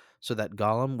picture so that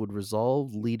Gollum would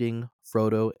resolve leading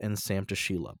Frodo and Sam to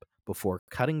Shelob, before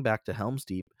cutting back to Helm's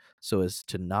Deep so as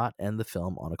to not end the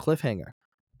film on a cliffhanger.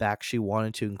 Bakshi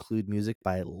wanted to include music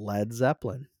by Led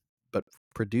Zeppelin, but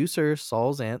producer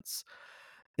Saul Zaentz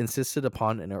insisted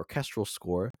upon an orchestral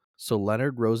score, so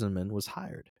Leonard Rosenman was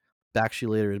hired. Bakshi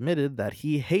later admitted that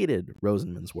he hated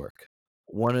Rosenman's work.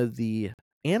 One of the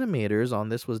animators on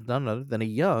this was none other than a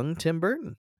young Tim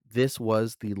Burton. This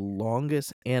was the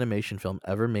longest animation film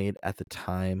ever made at the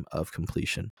time of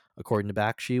completion. According to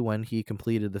Bakshi, when he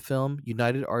completed the film,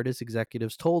 United Artists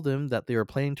executives told him that they were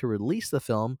planning to release the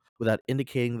film without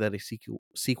indicating that a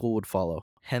sequel would follow,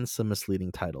 hence the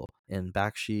misleading title. And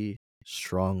Bakshi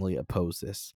strongly opposed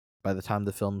this. By the time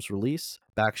the film's release,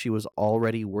 Bakshi was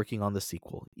already working on the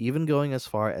sequel, even going as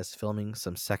far as filming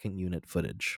some second unit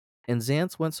footage. And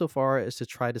Zantz went so far as to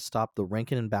try to stop the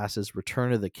Rankin and Bass's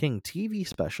Return of the King TV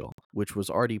special, which was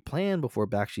already planned before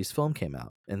Bakshi's film came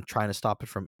out, and trying to stop it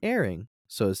from airing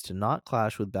so as to not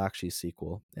clash with Bakshi's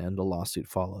sequel, and a lawsuit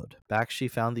followed.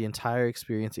 Bakshi found the entire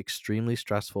experience extremely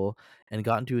stressful and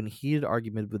got into a heated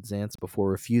argument with Zantz before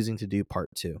refusing to do Part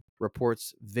 2.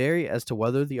 Reports vary as to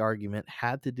whether the argument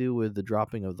had to do with the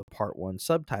dropping of the Part 1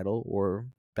 subtitle or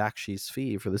Bakshi's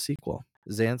fee for the sequel.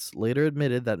 Zantz later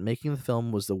admitted that making the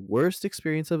film was the worst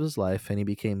experience of his life, and he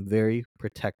became very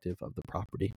protective of the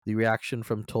property. The reaction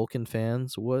from Tolkien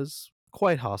fans was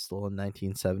quite hostile in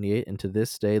 1978, and to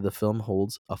this day the film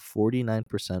holds a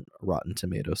 49% Rotten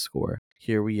Tomatoes score.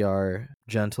 Here we are,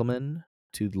 gentlemen,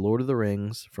 to Lord of the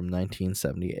Rings from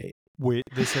 1978. Wait,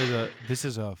 this is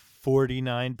a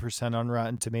 49% on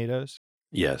Rotten Tomatoes?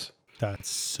 Yes. That's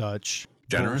such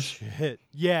generous. Bullshit.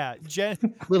 Yeah,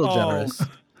 little generous.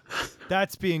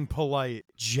 That's being polite.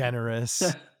 Generous.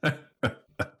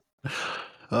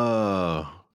 So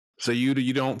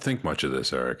you don't think much of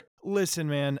this, Eric? Listen,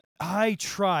 man, I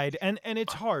tried, and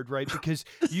it's hard, right? Because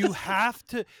you have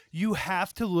to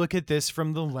look at this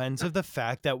from the lens of the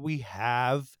fact that we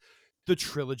have the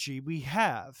trilogy we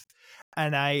have,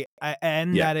 and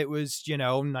that it was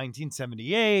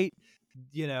 1978.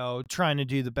 Trying to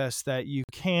do the best that you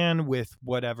can with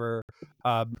whatever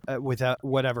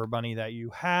money that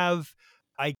you have.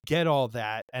 I get all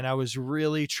that. And I was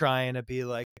really trying to be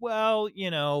like, well,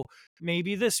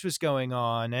 maybe this was going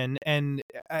on. And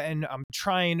I'm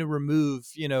trying to remove,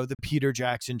 the Peter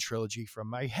Jackson trilogy from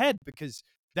my head because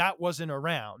that wasn't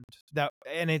around.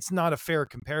 And it's not a fair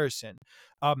comparison.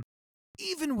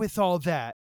 Even with all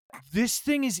that, this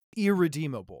thing is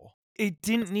irredeemable. It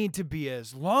didn't need to be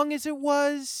as long as it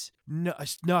was. No,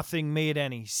 nothing made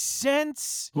any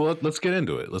sense. Well, let's get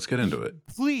into it.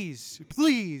 Please.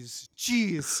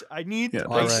 Jeez, I need. Yeah,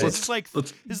 this is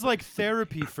like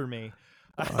therapy for me.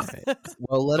 All right.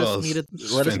 Well, let us meet at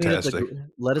the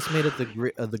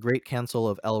Great Council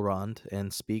of Elrond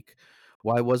and speak.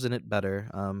 Why wasn't it better?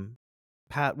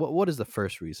 Pat, what is the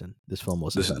first reason this film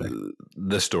wasn't better?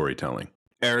 The storytelling.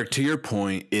 Eric, to your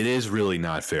point, it is really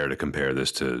not fair to compare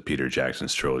this to Peter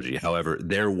Jackson's trilogy. However,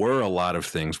 there were a lot of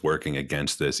things working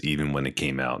against this even when it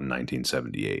came out in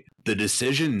 1978. The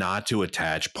decision not to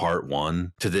attach part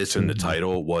one to this in the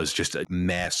title was just a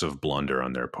massive blunder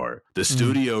on their part. The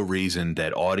studio reasoned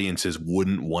that audiences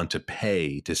wouldn't want to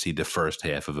pay to see the first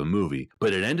half of a movie,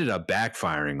 but it ended up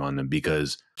backfiring on them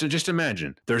because, so just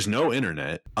imagine, there's no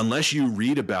internet. Unless you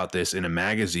read about this in a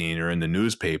magazine or in the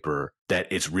newspaper, that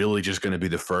it's really just going to be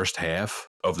the first half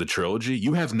of the trilogy,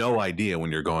 you have no idea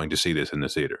when you're going to see this in the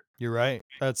theater. You're right.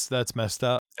 That's messed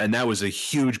up. And that was a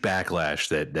huge backlash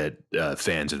that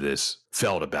fans of this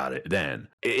felt about it then.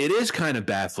 It is kind of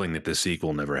baffling that the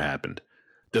sequel never happened.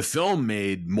 The film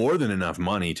made more than enough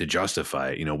money to justify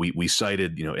it. You know, we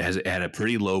cited, you know, it had a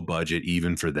pretty low budget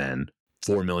even for then.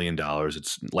 $4 million.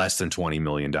 It's less than $20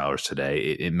 million today.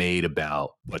 It made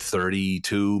about, what,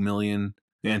 32 million,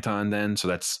 Anton, then? So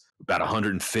that's about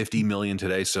 150 million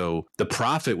today. So the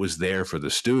profit was there for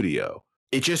the studio.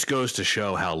 It just goes to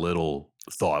show how little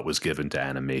thought was given to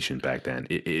animation back then.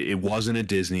 It wasn't a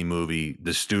Disney movie.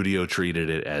 The studio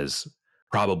treated it as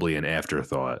probably an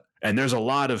afterthought. And there's a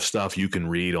lot of stuff you can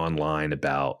read online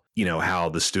about, you know, how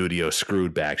the studio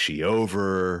screwed Bakshi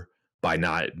over by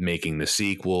not making the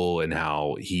sequel, and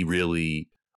how he really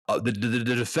the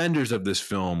defenders of this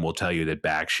film will tell you that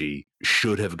Bakshi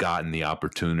should have gotten the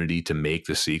opportunity to make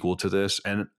the sequel to this.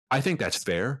 And I think that's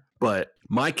fair. But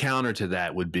my counter to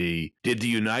that would be, did the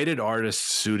United Artists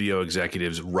studio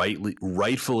executives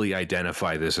rightfully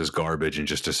identify this as garbage and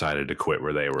just decided to quit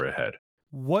where they were ahead?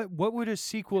 What would a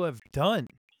sequel have done?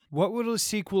 What would a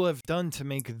sequel have done to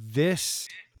make this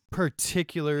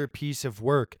particular piece of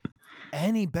work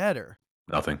any better?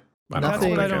 Nothing. I don't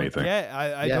think anything.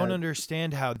 I don't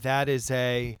understand how that is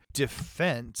a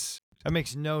defense. That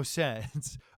makes no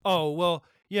sense. Oh, well,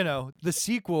 you know, the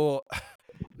sequel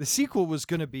was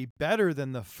going to be better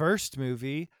than the first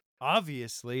movie,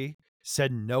 obviously,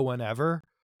 said no one ever.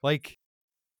 Like,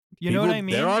 you know what I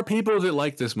mean? There are people that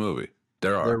like this movie.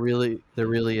 There are. There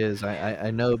really is.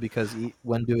 I know, because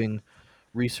when doing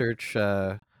research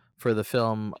for the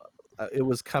film, it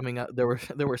was coming up. There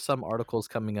were some articles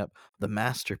coming up. The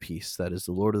masterpiece that is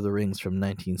The Lord of the Rings from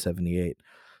 1978.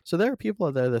 So there are people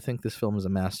out there that think this film is a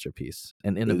masterpiece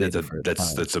and innovative.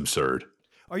 That's absurd.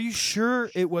 Are you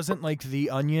sure it wasn't like The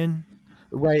Onion?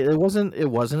 Right. It wasn't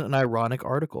an ironic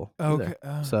article. Okay.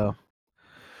 So.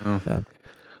 Yeah.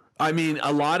 I mean,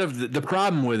 a lot of the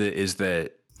problem with it is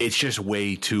that it's just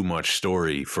way too much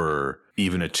story for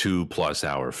even a 2+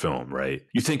 hour film, right?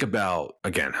 You think about,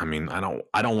 again, I mean, I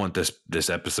don't want this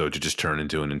episode to just turn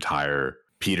into an entire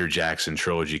Peter Jackson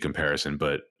trilogy comparison,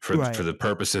 but for the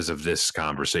purposes of this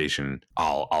conversation,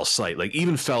 I'll cite, like,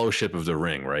 even Fellowship of the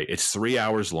Ring, right? It's 3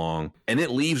 hours long and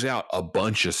it leaves out a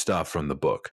bunch of stuff from the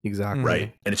book. Exactly.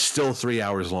 Right. And it's still 3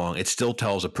 hours long. It still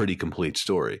tells a pretty complete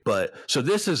story. But so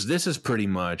this is pretty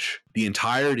much the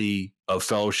entirety of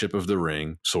Fellowship of the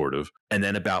Ring, sort of, and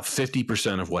then about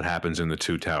 50% of what happens in the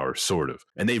Two Towers, sort of.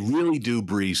 And they really do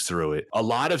breeze through it. A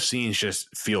lot of scenes just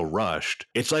feel rushed.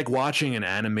 It's like watching an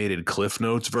animated Cliff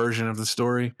Notes version of the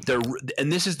story.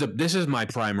 And this is my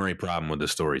primary problem with the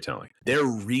storytelling. They're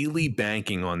really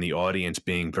banking on the audience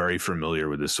being very familiar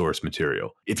with the source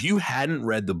material. If you hadn't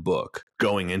read the book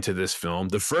going into this film,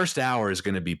 the first hour is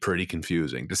going to be pretty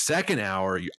confusing. The second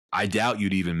hour, I doubt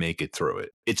you'd even make it through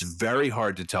it. It's very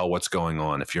hard to tell what's going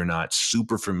on if you're not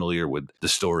super familiar with the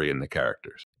story and the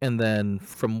characters. And then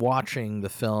from watching the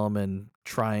film and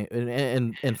trying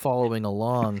and following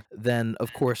along, then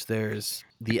of course there's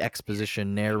the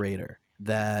exposition narrator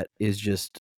that is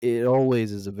just, it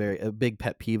always is a big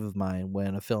pet peeve of mine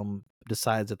when a film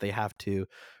decides that they have to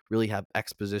really have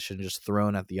exposition just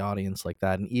thrown at the audience like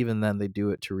that. And even then they do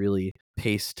it to really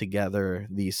paste together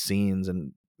these scenes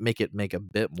and make a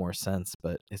bit more sense,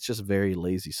 but it's just very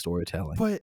lazy storytelling.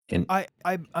 But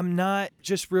I'm not,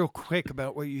 just real quick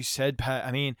about what you said, Pat.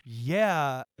 I mean,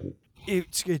 yeah,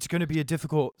 it's going to be a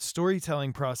difficult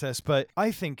storytelling process, but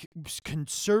I think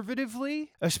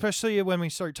conservatively, especially when we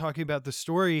start talking about the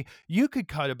story, you could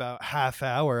cut about half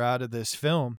hour out of this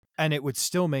film and it would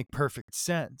still make perfect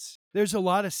sense. There's a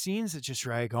lot of scenes that just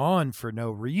drag on for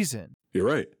no reason. You're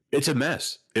right. It's a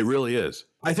mess. It really is.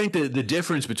 I think the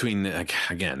difference between,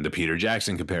 again, the Peter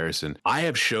Jackson comparison, I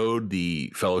have showed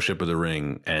the Fellowship of the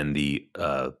Ring and the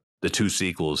two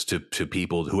sequels to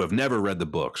people who have never read the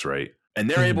books, right? And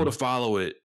they're able to follow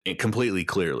it completely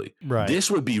clearly. Right.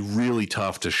 This would be really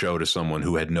tough to show to someone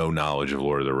who had no knowledge of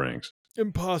Lord of the Rings.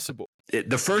 Impossible.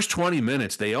 The first 20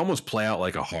 minutes, they almost play out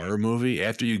like a horror movie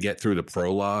after you get through the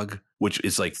prologue, which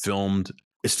is like filmed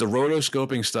it's the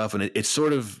rotoscoping stuff, and it's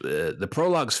sort of the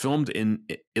prologue's filmed in.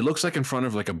 It looks like in front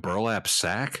of like a burlap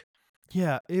sack.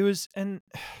 Yeah, it was, and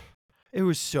it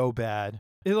was so bad.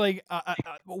 It like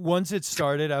once it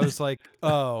started, I was like,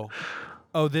 oh,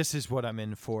 this is what I'm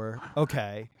in for.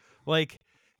 Okay, like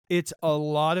it's a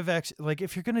lot of like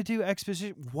if you're gonna do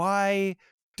exposition, why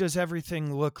does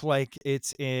everything look like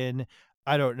it's in,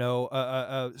 I don't know,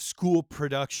 a school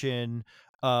production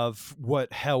of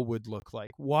what hell would look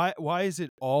like? Why is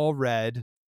it all red?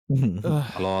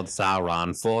 Lord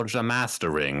Sauron forged a master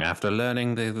ring after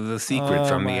learning the secret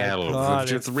from the elves of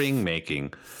just ring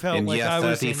making. In like year I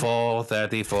was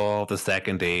 34, the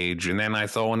second age, and then I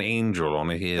saw an angel on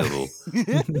a hill.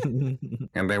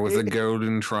 And there was a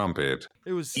golden trumpet.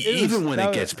 Even when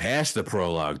it gets past the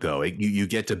prologue, though, you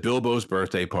get to Bilbo's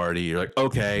birthday party. You're like,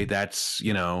 okay, that's,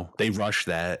 they rush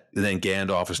that. And then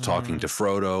Gandalf is talking to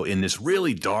Frodo in this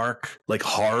really dark, like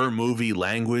horror movie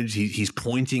language. He's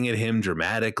pointing at him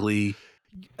dramatically.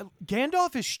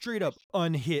 Gandalf is straight up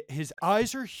unhit. His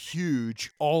eyes are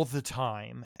huge all the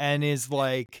time, and is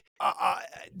like,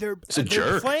 they're a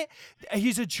jerk.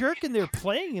 He's a jerk, and they're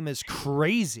playing him as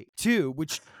crazy too,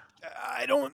 which I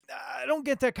don't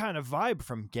get that kind of vibe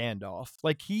from Gandalf.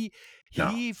 Like he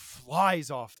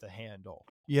flies off the handle,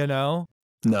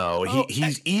 No,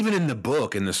 he's even in the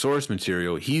book, in the source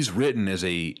material, he's written as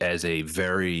a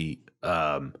very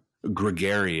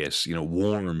gregarious,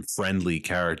 warm, friendly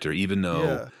character, even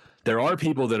though there are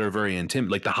people that are very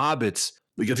intimidating. Like the hobbits,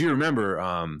 like if you remember,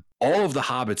 all of the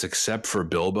hobbits except for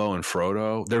Bilbo and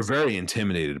Frodo, they're very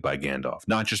intimidated by Gandalf,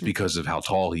 not just because of how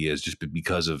tall he is, just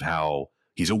because of how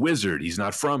he's a wizard. He's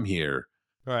not from here.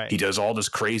 Right. He does all this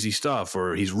crazy stuff,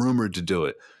 or he's rumored to do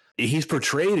it. He's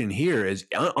portrayed in here as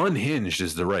unhinged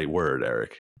is the right word,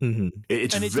 Eric. Mm-hmm.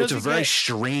 It's a very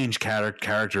strange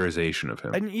characterization of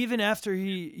him. And even after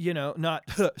he, not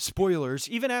spoilers,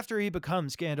 even after he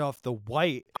becomes Gandalf the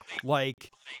White, like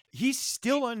he's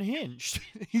still unhinged.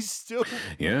 He's still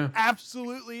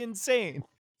absolutely insane.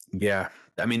 Yeah.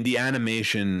 I mean, the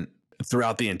animation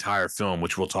throughout the entire film,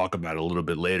 which we'll talk about a little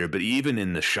bit later, but even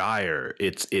in the Shire,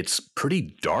 it's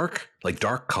pretty dark, like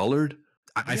dark colored.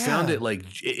 I found it like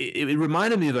it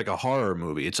reminded me of like a horror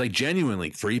movie. It's like genuinely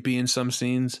creepy in some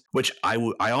scenes, which I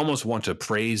almost want to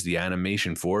praise the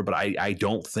animation for, but I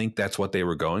don't think that's what they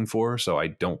were going for. So I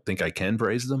don't think I can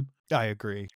praise them. I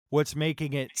agree. What's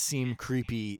making it seem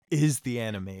creepy is the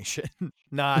animation,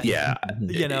 not,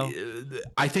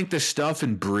 I think the stuff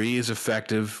in Bree is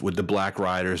effective with the Black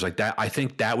Riders like that. I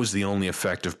think that was the only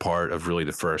effective part of really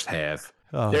the first half.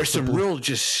 There's some real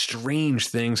just strange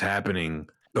things happening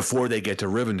before they get to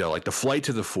Rivendell, like the flight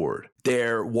to the ford.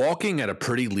 They're walking at a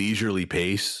pretty leisurely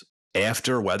pace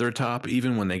after Weathertop,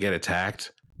 even when they get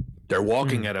attacked. They're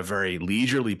walking at a very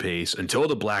leisurely pace until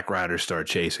the Black Riders start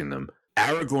chasing them.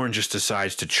 Aragorn just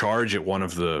decides to charge at one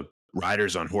of the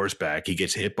riders on horseback. He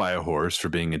gets hit by a horse for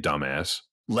being a dumbass.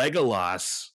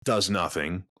 Legolas does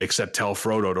nothing except tell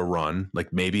Frodo to run,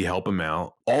 like maybe help him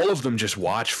out. All of them just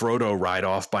watch Frodo ride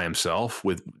off by himself.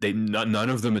 None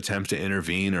of them attempt to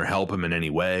intervene or help him in any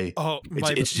way.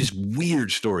 It's just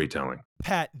weird storytelling.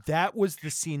 Pat, that was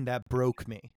the scene that broke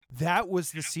me. That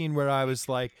was the scene where I was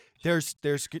like,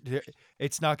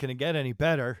 it's not going to get any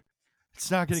better. It's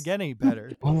not going to get any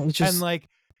better. And like,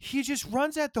 he just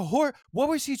runs at the horse. What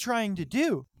was he trying to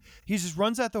do? He just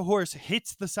runs at the horse,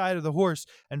 hits the side of the horse,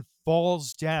 and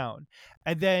falls down.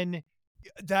 And then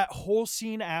that whole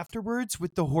scene afterwards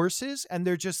with the horses, and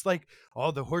they're just like,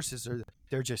 the horses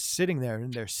they're just sitting there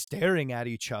and they're staring at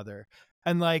each other.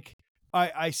 And like,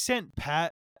 I sent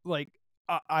Pat, like,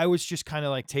 I was just kind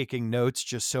of like taking notes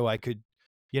just so I could,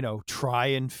 try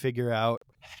and figure out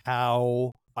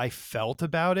how I felt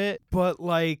about it. But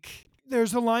like,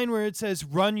 there's a line where it says,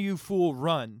 "Run, you fool,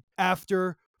 run,"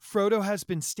 after Frodo has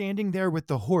been standing there with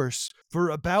the horse for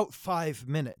about 5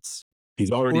 minutes.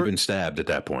 He's already been stabbed at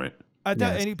that point. But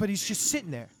he's just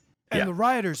sitting there. And the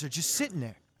rioters are just sitting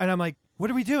there. And I'm like, what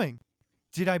are we doing?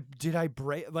 Did I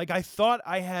break? Like, I thought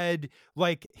I had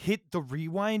like hit the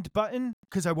rewind button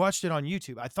because I watched it on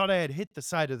YouTube. I thought I had hit the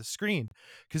side of the screen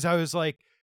because I was like,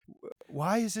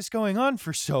 why is this going on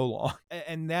for so long?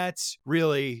 And that's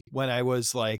really when I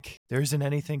was like, there isn't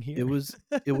anything here.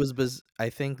 I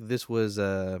think this was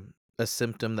a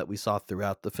symptom that we saw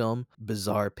throughout the film,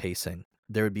 bizarre pacing.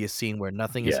 There would be a scene where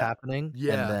nothing is happening,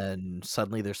 and then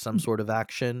suddenly there's some sort of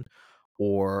action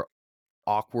or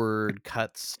awkward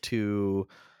cuts to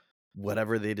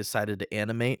whatever they decided to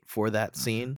animate for that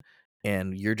scene,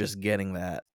 and you're just getting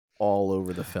that all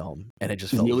over the film, and it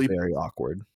just felt really very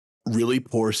awkward. Really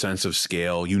poor sense of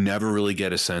scale. You never really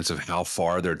get a sense of how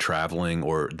far they're traveling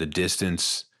or the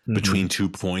distance between 2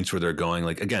 points where they're going.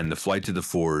 Like, again, the flight to the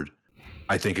Ford,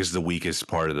 I think, is the weakest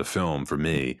part of the film for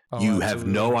me. Oh, you have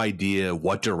no absolutely. idea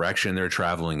what direction they're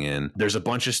traveling in. There's a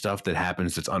bunch of stuff that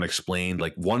happens that's unexplained.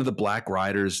 Like, one of the Black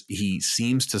Riders, he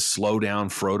seems to slow down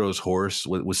Frodo's horse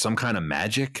with some kind of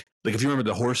magic. Like, if you remember,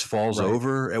 the horse falls Right.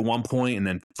 over at one point, and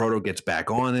then Frodo gets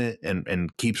back on it and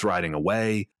keeps riding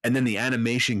away. And then the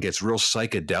animation gets real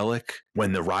psychedelic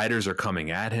when the riders are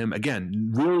coming at him.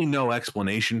 Again, really no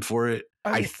explanation for it.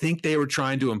 I think they were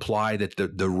trying to imply that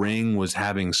the ring was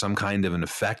having some kind of an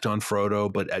effect on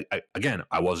Frodo, but again,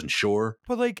 I wasn't sure.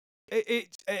 But like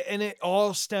it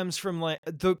all stems from like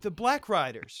the Black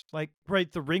Riders, like,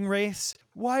 right, the ring wraiths.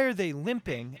 Why are they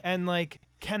limping? And like,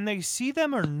 can they see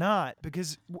them or not?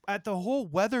 Because at the whole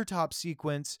Weathertop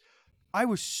sequence, I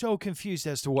was so confused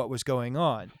as to what was going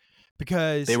on,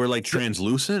 because They were like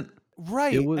translucent.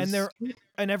 right, It was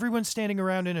and everyone's standing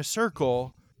around in a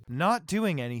circle, not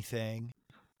doing anything,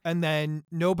 and then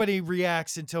nobody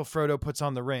reacts until Frodo puts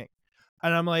on the ring,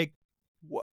 and I'm like,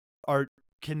 what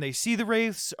can they see the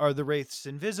wraiths? Are the wraiths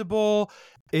invisible?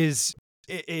 Is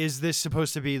this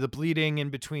supposed to be the bleeding in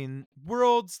between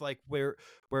worlds, like where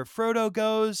Frodo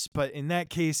goes? But in that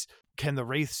case, can the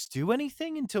wraiths do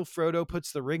anything until Frodo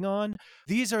puts the ring on?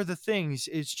 These are the things.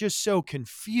 It's just so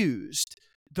confused.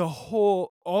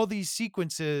 All these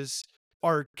sequences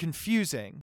are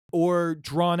confusing or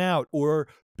drawn out or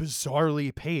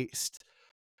bizarrely paced,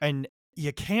 and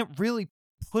you can't really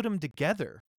put them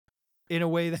together in a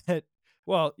way that,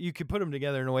 well, you could put them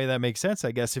together in a way that makes sense,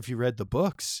 I guess, if you read the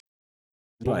books.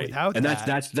 But Right. without And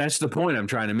that, that's the point I'm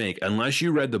trying to make. Unless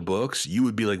you read the books, you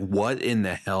would be like, what in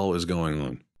the hell is going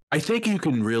on? I think you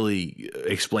can really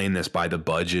explain this by the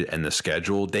budget and the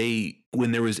schedule.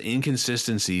 When there was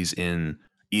inconsistencies in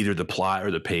either the plot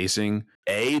or the pacing,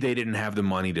 A, they didn't have the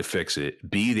money to fix it.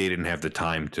 B, they didn't have the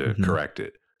time to correct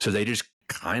it. So they just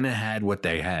kind of had what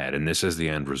they had, and this is the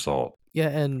end result. Yeah,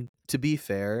 and to be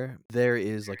fair, there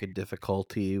is like a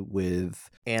difficulty with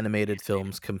animated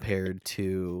films compared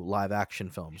to live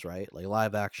action films, right? Like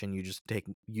live action, you just take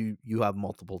you have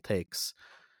multiple takes.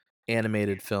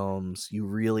 Animated films, you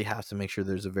really have to make sure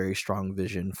there's a very strong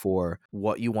vision for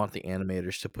what you want the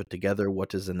animators to put together. What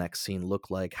does the next scene look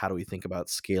like? How do we think about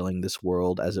scaling this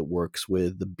world as it works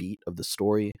with the beat of the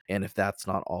story? And if that's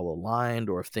not all aligned,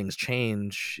 or if things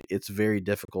change, it's very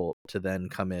difficult to then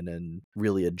come in and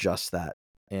really adjust that.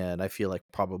 And I feel like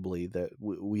probably that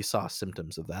we saw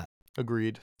symptoms of that.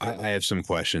 agreed. I have some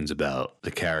questions about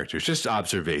the characters, just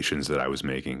observations that I was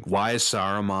making. Why is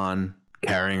Saruman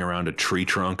carrying around a tree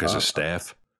trunk as a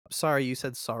staff? Sorry, you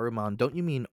said Saruman. Don't you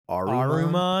mean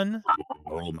Aruman?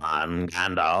 Saruman,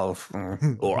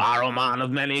 Gandalf, or Aruman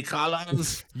of many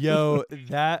colors. Yo,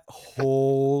 that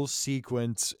whole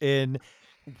sequence in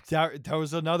that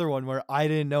was another one where I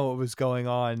didn't know what was going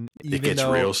on. It gets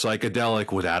real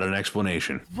psychedelic without an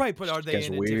explanation. Right, but are they Gets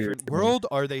in a weird different to me. world?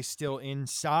 Are they still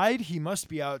inside? He must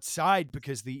be outside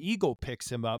because the eagle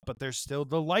picks him up, but there's still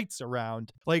the lights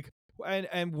around. Like,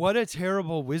 and what a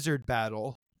terrible wizard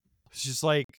battle. It's just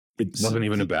like It wasn't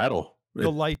even a battle.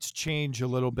 the lights change a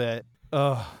little bit.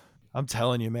 Ugh. I'm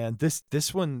telling you, man,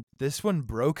 this one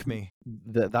broke me.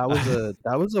 That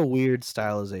was a weird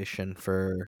stylization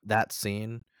for that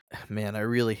scene. Man, I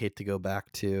really hate to go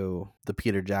back to the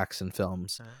Peter Jackson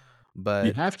films, but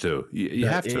You have to. You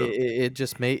have to. It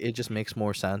just makes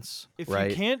more sense, If right?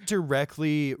 you can't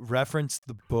directly reference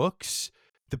the books,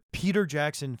 the Peter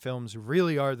Jackson films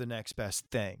really are the next best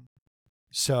thing.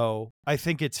 So I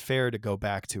think it's fair to go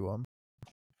back to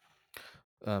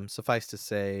them. Suffice to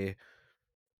say,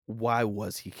 why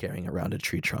was he carrying around a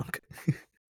tree trunk?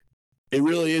 It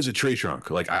really is a tree trunk.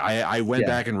 Like I went Yeah.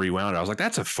 back and rewound it. I was like,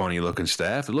 that's a funny looking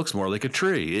staff. It looks more like a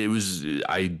tree. It was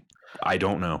I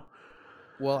don't know.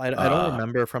 Well, I don't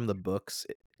remember from the books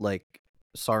like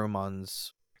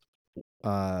Saruman's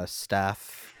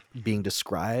staff being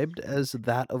described as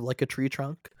that of like a tree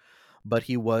trunk, but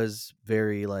he was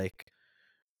very like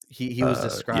he was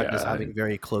described as yeah. having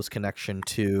very close connection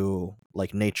to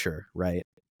like nature, right?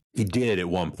 He did at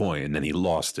one point, and then he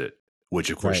lost it, which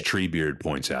of course Right. Treebeard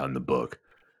points out in the book.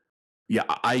 Yeah,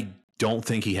 I don't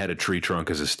think he had a tree trunk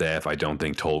as a staff. I don't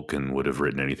think Tolkien would have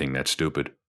written anything that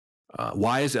stupid.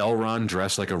 Why is Elrond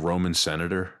dressed like a Roman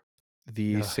senator?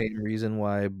 The Ugh. same reason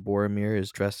why Boromir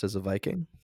is dressed as a Viking.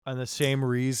 And the same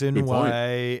reason Good point.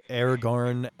 why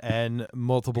Aragorn and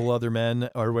multiple other men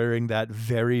are wearing that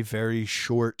very, very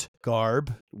short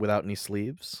garb. Without any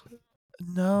sleeves.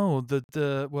 No,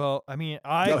 well, I mean,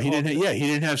 No, he didn't. He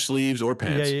didn't have sleeves or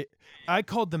pants. Yeah, I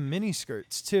called them mini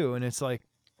skirts too, and it's like,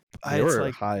 They were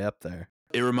high up there.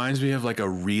 It reminds me of like a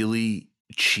really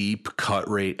cheap cut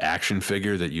rate action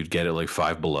figure that you'd get at like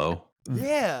Five Below.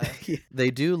 Yeah. They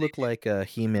do look like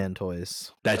He-Man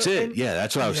toys. That's it. And- Yeah,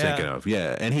 that's what I was yeah. thinking of.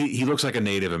 Yeah, and he looks like a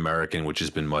Native American, which has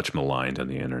been much maligned on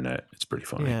the internet. It's pretty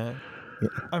funny. Yeah.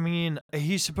 I mean,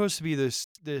 he's supposed to be this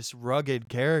rugged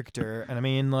character, and I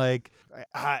mean, like,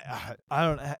 I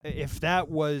don't, if that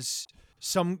was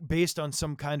based on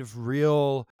some kind of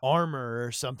real armor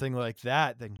or something like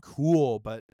that, then cool.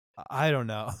 But I don't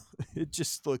know. It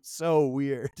just looks so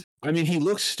weird. I mean, he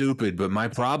looks stupid, but my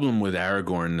problem with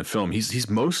Aragorn in the film, he's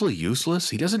mostly useless.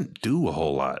 He doesn't do a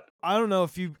whole lot. I don't know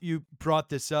if you brought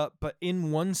this up, but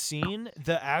in one scene,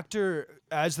 the actor,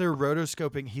 as they're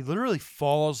rotoscoping, he literally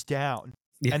falls down,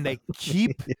 and they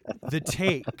keep the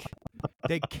take.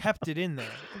 They kept it in there.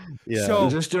 Yeah. So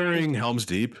Is this during Helm's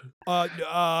Deep?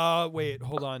 wait,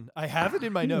 hold on. I have it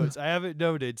in my notes. I have it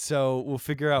noted, so we'll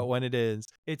figure out when it is.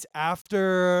 It's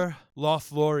after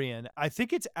Lothlorien. I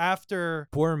think it's after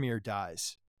Boromir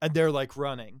dies, and they're like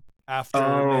running after.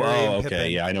 Merry and okay.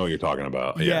 Pippin. Yeah, I know what you're talking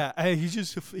about. Yeah, and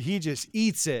he just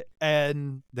eats it,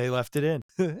 and they left it in.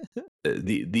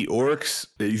 The orcs,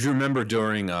 if you remember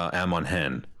during Amon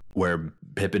Hen, where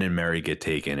Pippin and Merry get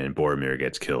taken and Boromir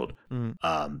gets killed, Mm.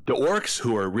 the orcs,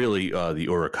 who are really the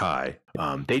Uruk-hai,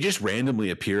 they just randomly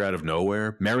appear out of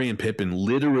nowhere. Merry and Pippin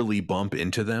literally bump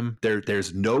into them.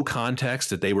 There's no context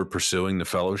that they were pursuing the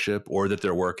Fellowship or that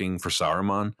they're working for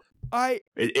Saruman.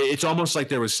 It's almost like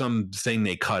there was something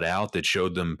they cut out that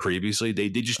showed them previously. They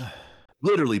just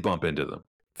literally bump into them.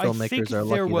 I Filmmakers think are there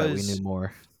lucky that we was- knew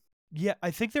more. Yeah,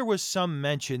 I think there was some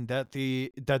mention that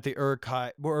the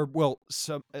Uruk-hai, or well,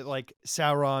 some like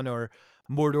Sauron or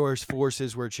Mordor's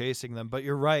forces were chasing them. But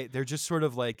you're right; they're just sort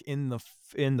of like in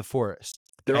the forest.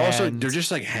 They're And-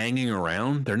 just like hanging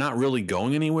around. They're not really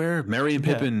going anywhere. Merry and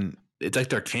Yeah. Pippin, it's like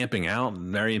they're camping out.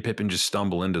 Merry and Pippin just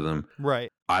stumble into them. Right.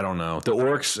 I don't know. The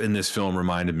orcs in this film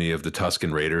reminded me of the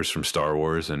Tusken Raiders from Star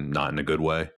Wars, and not in a good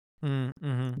way.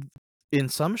 Mm-hmm. In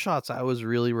some shots, I was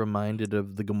really reminded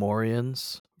of the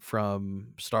Gamorreans from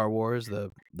Star Wars, the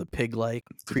pig-like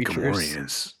creatures.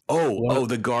 Gamorreans. Oh,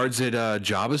 the guards at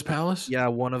Jabba's palace? Yeah,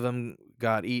 one of them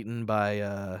got eaten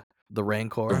by the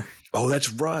Rancor. Oh,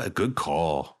 that's right. Good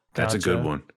call. That's a good Gotcha.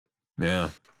 one. Yeah.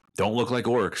 Don't look like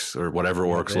orcs or whatever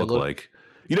Yeah, orcs they look look- like.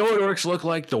 You know what orcs look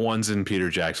like? The ones in Peter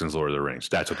Jackson's Lord of the Rings.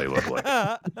 That's what they look like.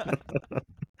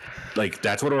 Like,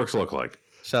 that's what orcs look like.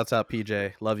 Shouts out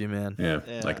PJ, love you, man. Yeah.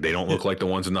 Yeah. Like, they don't look like the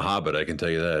ones in The Hobbit, I can tell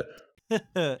you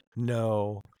that.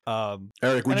 No.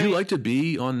 Eric, would And I you mean- like to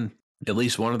be on at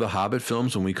least one of the Hobbit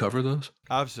films when we cover those?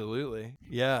 Absolutely.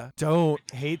 Yeah. Don't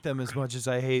hate them as much as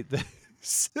I hate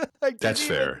this. I That's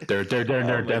didn't fair. even- They're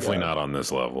my definitely God. not on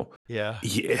this level. Yeah.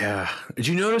 Yeah. Did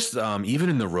you notice even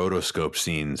in the rotoscope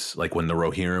scenes, like when the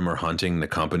Rohirrim are hunting the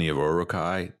company of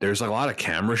Uruk-hai, there's a lot of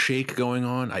camera shake going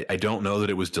on. I don't know that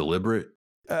it was deliberate.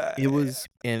 It was,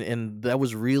 and that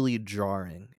was really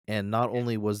jarring. And not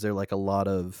only was there like a lot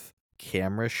of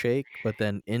camera shake, but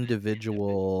then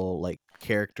individual like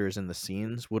characters in the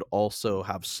scenes would also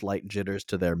have slight jitters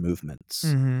to their movements.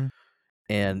 Mhm.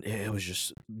 And it was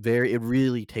just it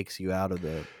really takes you out of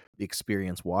the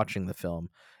experience watching the film.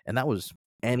 And that was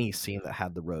any scene that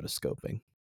had the rotoscoping.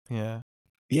 Yeah.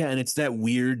 Yeah, and it's that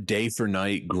weird day for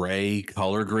night gray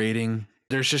color grading.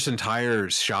 There's just entire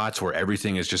shots where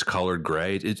everything is just colored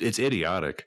gray. It's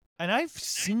idiotic. And I've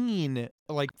seen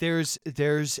like there's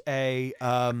a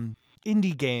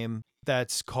indie game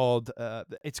that's called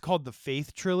it's called the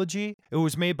Faith Trilogy. It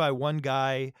was made by one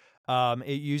guy.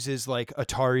 It uses like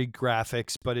Atari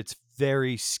graphics, but it's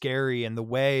very scary. And the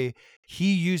way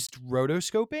he used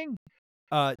rotoscoping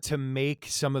to make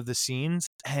some of the scenes,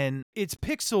 and it's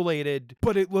pixelated,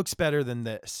 but it looks better than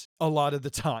this a lot of the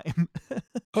time.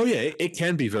 Oh yeah, it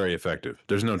can be very effective.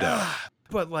 There's no doubt.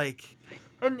 But like,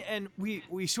 and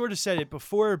we sort of said it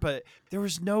before, but there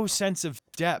was no sense of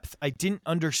depth. I didn't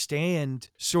understand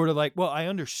sort of like, well, I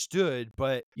understood,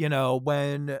 but you know,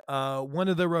 when one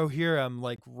of the Rohirrim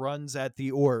like runs at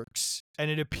the orcs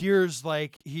and it appears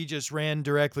like he just ran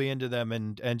directly into them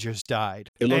and just died.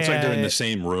 It looks like they're in the And-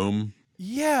 same room.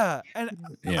 Yeah. And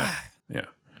Yeah. Yeah.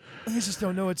 I just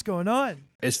don't know what's going on.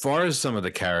 As far as some of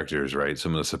the characters, right?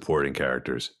 Some of the supporting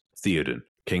characters, Theoden,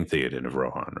 King Theoden of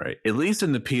Rohan, right? At least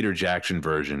in the Peter Jackson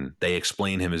version, they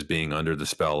explain him as being under the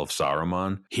spell of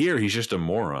Saruman. Here, he's just a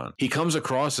moron. He comes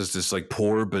across as this like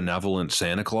poor, benevolent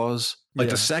Santa Claus. Like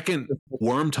Yeah. the second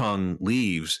Wormtongue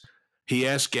leaves, he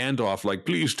asks Gandalf, like,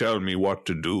 please tell me what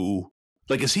to do.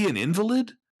 Like, is he an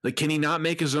invalid? Like, can he not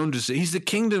make his own decision? He's the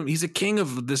kingdom. He's a king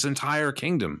of this entire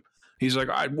kingdom. He's like,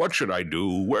 what should I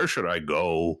do? Where should I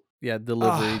go? Yeah,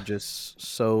 delivery Ah. just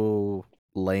so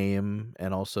lame,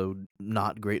 and also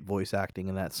not great voice acting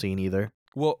in that scene either.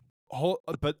 Well,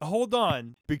 hold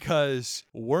on, because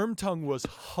Wormtongue was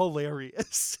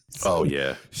hilarious. Oh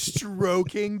yeah,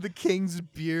 Stroking the king's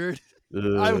beard.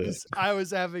 I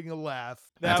was having a laugh.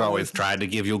 I've always tried to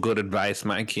give you good advice,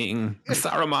 my king.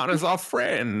 Saruman is our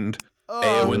friend.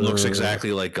 Eowyn looks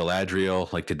exactly like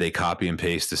Galadriel. Like, did they copy and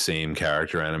paste the same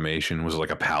character animation? Was it like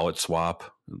a palette swap?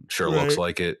 Sure looks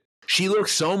like it. She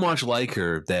looks so much like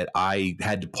her that I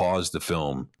had to pause the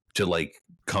film to like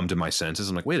come to my senses.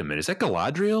 I'm like, wait a minute, is that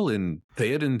Galadriel in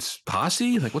Theoden's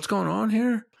posse? Like, what's going on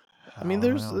here? I mean,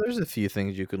 there's a few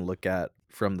things you can look at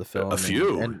from the film. A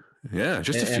few. Yeah,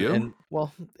 just a few.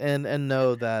 And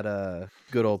know that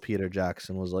good old Peter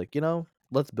Jackson was like,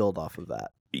 let's build off of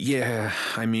that. Yeah,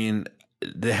 I mean,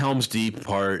 the Helm's Deep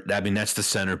part, I mean, that's the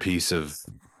centerpiece of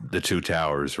the Two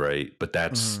Towers, right? But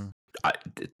that's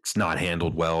it's not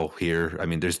handled well here. I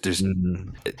mean, there's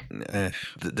the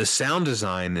sound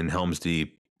design in Helm's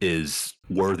Deep is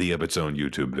worthy of its own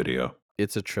YouTube video.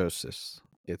 It's atrocious.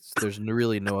 There's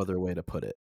really no other way to put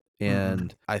it.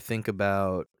 And I think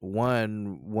about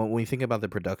when we think about the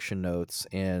production notes,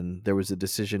 and there was a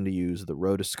decision to use the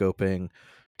rotoscoping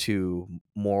to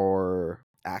more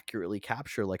accurately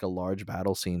capture like a large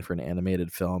battle scene for an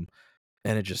animated film,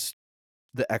 and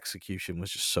the execution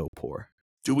was just so poor.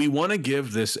 Do we want to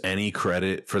give this any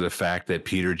credit for the fact that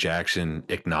Peter Jackson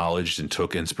acknowledged and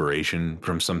took inspiration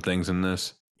from some things in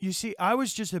this? You see, I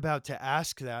was just about to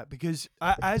ask that because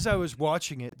as I was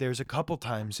watching it, there's a couple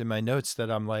times in my notes that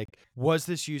I'm like, was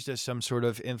this used as some sort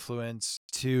of influence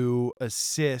to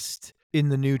assist in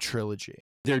the new trilogy?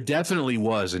 There definitely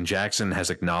was, and Jackson has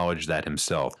acknowledged that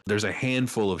himself. There's a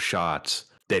handful of shots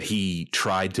that he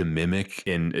tried to mimic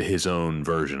in his own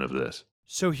version of this.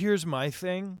 So here's my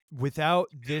thing. Without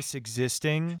this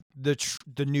existing,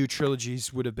 the new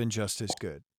trilogies would have been just as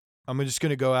good. I'm just going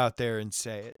to go out there and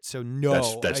say it. So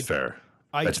no. That's fair.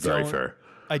 That's very fair.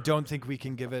 I don't think we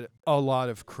can give it a lot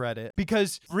of credit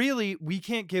because really we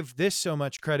can't give this so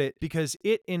much credit because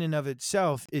it in and of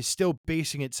itself is still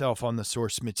basing itself on the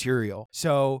source material.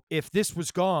 So if this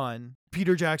was gone,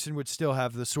 Peter Jackson would still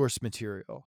have the source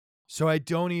material. So I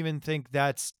don't even think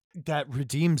that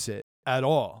redeems it at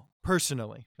all.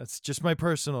 Personally, that's just my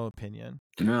personal opinion.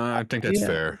 No, I think that's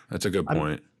fair. That's a good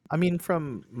point. I mean,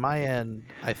 from my end,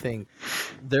 I think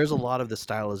there's a lot of the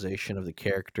stylization of the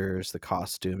characters, the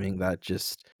costuming that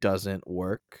just doesn't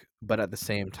work. But at the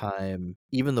same time,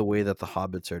 even the way that the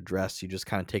hobbits are dressed, you just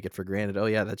kind of take it for granted. Oh,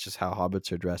 yeah, that's just how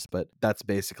hobbits are dressed. But that's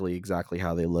basically exactly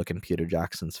how they look in Peter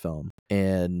Jackson's film.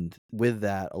 And with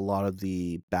that, a lot of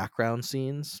the background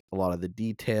scenes, a lot of the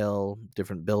detail,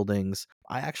 different buildings,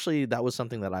 that was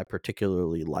something that I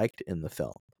particularly liked in the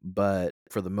film. But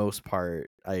for the most part,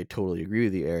 I totally agree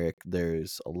with you, Eric.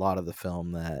 There's a lot of the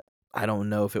film that I don't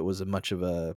know if it was much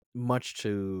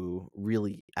to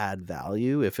really add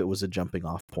value, if it was a jumping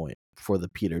off point for the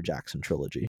Peter Jackson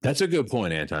trilogy. That's a good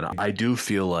point, Anton. I do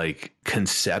feel like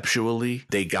conceptually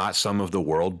they got some of the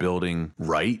world building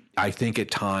right. I think at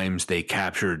times they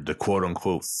captured the quote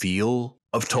unquote feel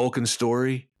of Tolkien's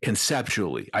story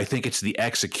conceptually. I think it's the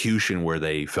execution where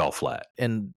they fell flat.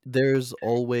 And there's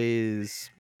always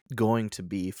going to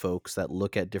be folks that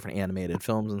look at different animated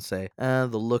films and say, the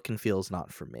look and feel is not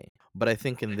for me. But I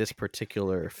think in this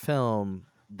particular film,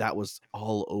 that was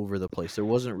all over the place. There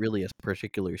wasn't really a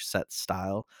particular set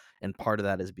style. And part of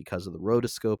that is because of the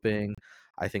rotoscoping.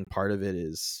 I think part of it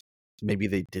is maybe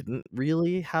they didn't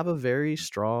really have a very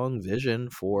strong vision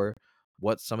for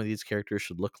what some of these characters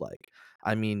should look like.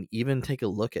 I mean, even take a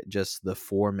look at just the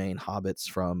four main hobbits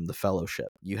from the Fellowship.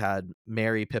 You had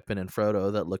Merry, Pippin, and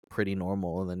Frodo that looked pretty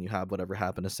normal, and then you have whatever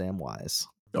happened to Samwise.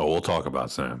 Oh, we'll talk about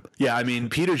Sam. Yeah, I mean,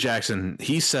 Peter Jackson,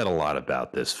 he said a lot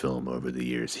about this film over the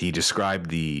years. He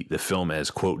described the film as,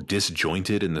 quote,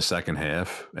 disjointed in the second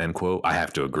half, end quote. I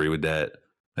have to agree with that.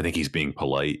 I think he's being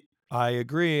polite. I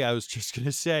agree. I was just going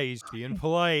to say he's being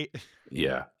polite.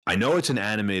 Yeah. I know it's an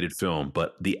animated film,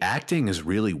 but the acting is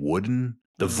really wooden.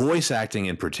 The voice acting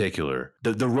in particular,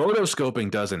 the rotoscoping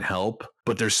doesn't help,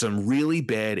 but there's some really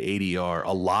bad ADR.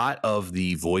 A lot of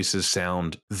the voices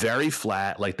sound very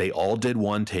flat, like they all did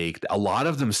one take. A lot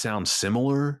of them sound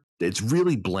similar. It's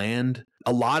really bland.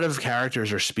 A lot of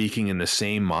characters are speaking in the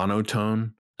same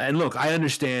monotone. And look, I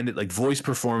understand it, like voice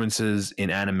performances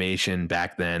in animation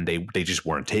back then, they just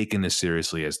weren't taken as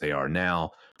seriously as they are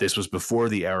now. This was before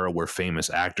the era where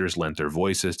famous actors lent their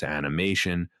voices to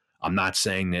animation. I'm not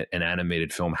saying that an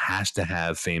animated film has to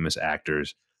have famous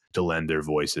actors to lend their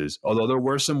voices, although there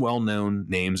were some well-known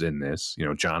names in this,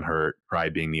 John Hurt probably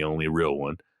being the only real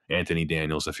one, Anthony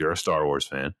Daniels if you're a Star Wars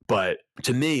fan. But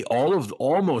to me,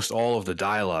 almost all of the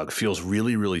dialogue feels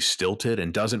really, really stilted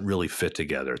and doesn't really fit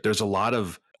together. There's a lot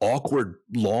of awkward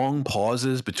long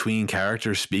pauses between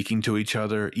characters speaking to each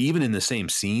other, even in the same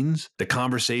scenes. The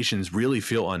conversations really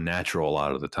feel unnatural a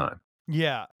lot of the time.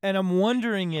 Yeah. And I'm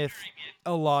wondering if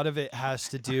a lot of it has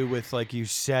to do with, like you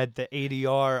said, the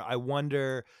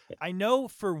ADR. I know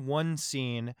for one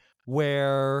scene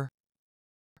where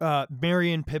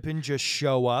Merry and Pippin just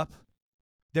show up,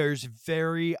 there's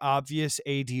very obvious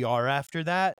ADR after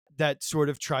that sort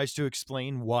of tries to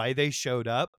explain why they showed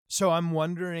up. So I'm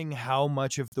wondering how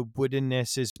much of the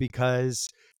woodenness is because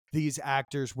these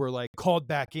actors were like called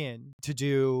back in to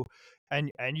do, and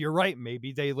you're right,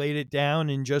 maybe they laid it down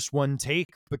in just one take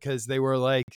because they were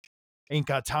like, ain't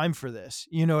got time for this.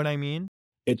 You know what I mean?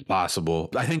 It's possible.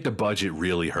 I think the budget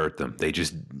really hurt them. They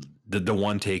just, the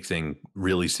one take thing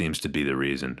really seems to be the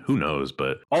reason. Who knows?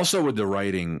 But also with the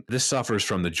writing, this suffers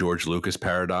from the George Lucas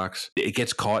paradox. It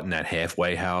gets caught in that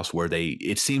halfway house where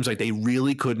it seems like they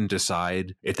really couldn't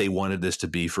decide if they wanted this to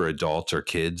be for adults or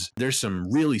kids. There's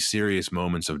some really serious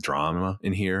moments of drama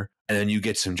in here. And then you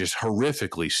get some just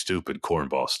horrifically stupid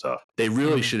cornball stuff. They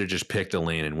really should have just picked a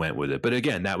lane and went with it. But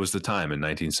again, that was the time in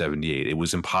 1978. It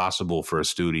was impossible for a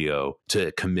studio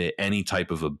to commit any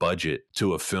type of a budget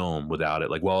to a film without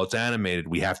it. Like, well, it's animated.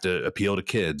 We have to appeal to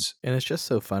kids. And it's just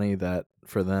so funny that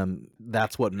for them,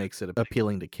 that's what makes it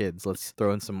appealing to kids. Let's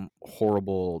throw in some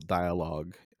horrible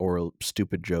dialogue or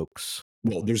stupid jokes.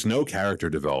 Well, there's no character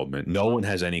development. No one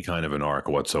has any kind of an arc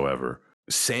whatsoever.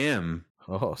 Sam...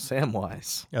 Oh,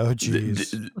 Samwise. Oh,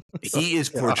 jeez. He is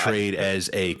portrayed as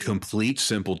a complete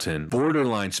simpleton,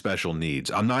 borderline special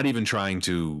needs. I'm not even trying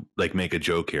to like make a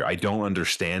joke here. I don't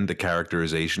understand the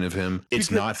characterization of him.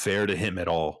 It's not fair to him at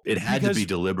all. It had to be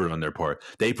deliberate on their part.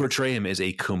 They portray him as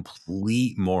a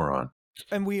complete moron.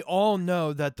 And we all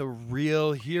know that the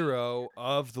real hero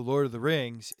of The Lord of the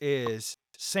Rings is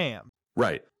Sam.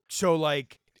 Right. So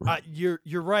like, you're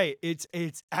right.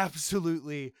 It's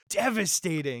absolutely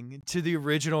devastating to the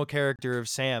original character of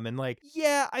Sam. And like,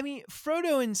 yeah, I mean,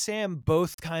 Frodo and Sam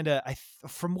both kind of,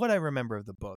 from what I remember of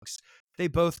the books, they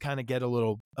both kind of get a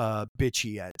little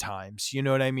bitchy at times. You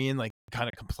know what I mean? Like kind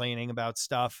of complaining about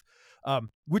stuff,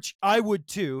 which I would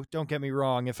too. Don't get me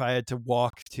wrong. If I had to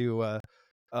walk to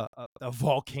a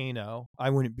volcano, I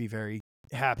wouldn't be very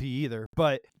happy either,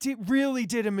 but it really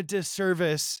did him a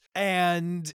disservice.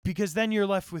 And because then you're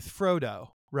left with Frodo,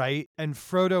 right? And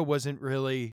Frodo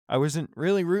I wasn't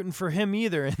really rooting for him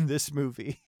either in this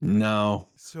movie. No.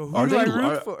 So who do I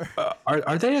root for?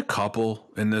 Are they a couple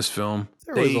in this film?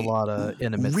 There was a lot of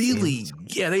intimate scenes.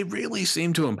 Yeah, they really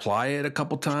seem to imply it a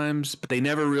couple times, but they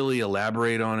never really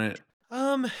elaborate on it.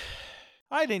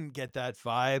 I didn't get that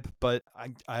vibe, but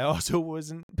I also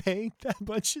wasn't paying that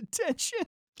much attention.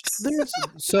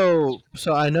 So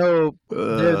I know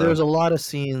there's a lot of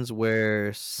scenes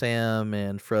where Sam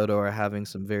and Frodo are having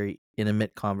some very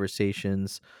intimate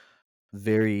conversations,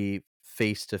 very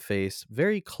face to face,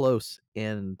 very close,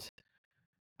 and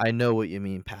I know what you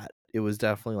mean, Pat. It was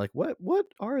definitely like, what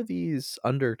are these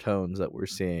undertones that we're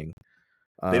seeing?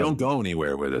 They don't go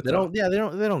anywhere with it. They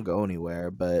don't go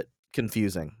anywhere, but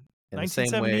confusing. In the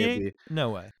same way,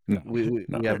 no way. We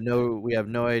have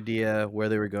no idea where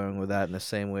they were going with that. In the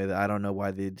same way that I don't know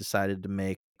why they decided to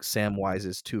make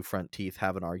Samwise's two front teeth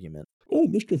have an argument. Oh,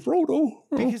 Mr. Frodo.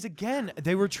 Because again,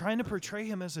 they were trying to portray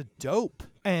him as a dope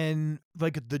and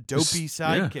like the dopey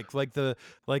sidekick, like the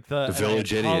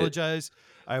village idiot.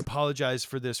 I apologize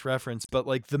for this reference, but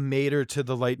like the mater to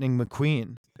the Lightning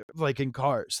McQueen, like in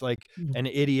Cars, like an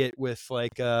idiot with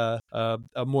like a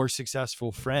more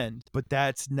successful friend. But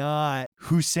that's not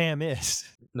who Sam is.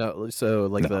 No, so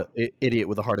like the idiot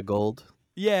with a heart of gold.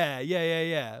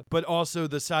 Yeah. But also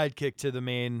the sidekick to the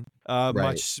main,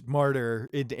 much smarter,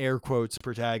 in air quotes,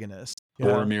 protagonist.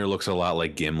 Boromir looks a lot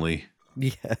like Gimli.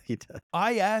 Yeah, he does.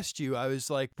 I asked you, I was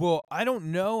like, well, I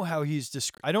don't know how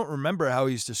I don't remember how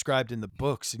he's described in the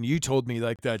books. And you told me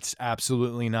like that's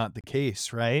absolutely not the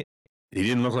case, right? He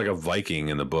didn't look like a Viking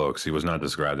in the books. He was not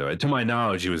described that way. To my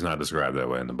knowledge, he was not described that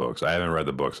way in the books. I haven't read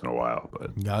the books in a while,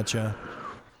 but gotcha.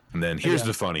 And then here's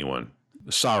the funny one.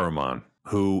 Saruman,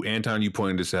 who, Anton, you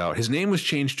pointed this out, his name was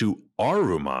changed to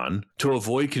Aruman to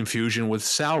avoid confusion with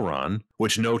Sauron,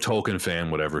 which no Tolkien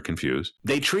fan would ever confuse.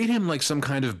 They treat him like some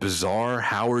kind of bizarre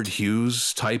Howard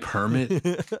Hughes type hermit.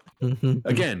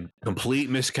 Again, complete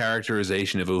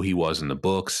mischaracterization of who he was in the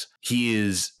books. He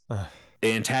is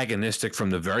antagonistic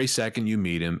from the very second you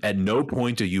meet him. At no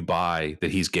point do you buy that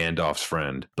he's Gandalf's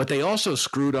friend. But they also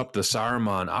screwed up the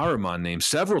Saruman name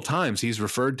several times. He's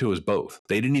referred to as both.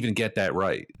 They didn't even get that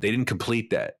right. They didn't complete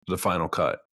that, the final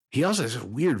cut. He also has a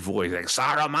weird voice, like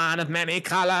Saruman of many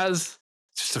colors.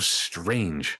 It's just so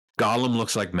strange. Gollum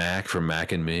looks like Mac from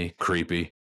Mac and Me.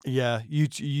 Creepy. Yeah,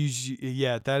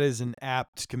 yeah, that is an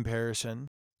apt comparison.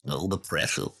 Oh, the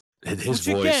pressure. His Which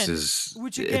voice again- is.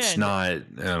 which It's again- not.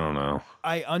 I don't know.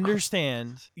 I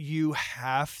understand you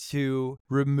have to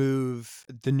remove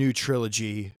the new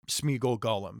trilogy, Smeagol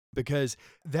Gollum, because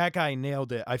that guy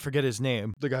nailed it. I forget his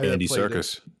name. The guy Andy that played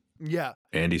Serkis. it. Yeah,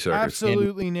 Andy Serkis.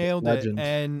 absolutely nailed it. Legend.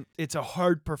 And it's a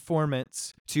hard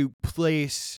performance to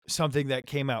place something that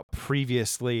came out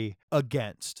previously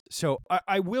against. So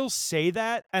I will say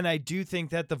that, and I do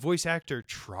think that the voice actor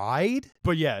tried,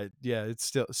 but yeah, it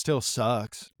still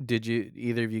sucks. Did you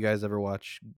either of you guys ever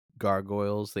watch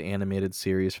Gargoyles, the animated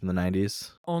series from the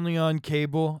 90s? Only on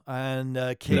cable and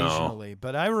occasionally,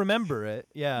 but I remember it.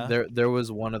 Yeah. There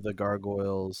was one of the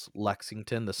gargoyles,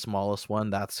 Lexington, the smallest one.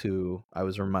 That's who I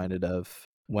was reminded of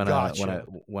when Gotcha.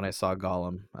 I saw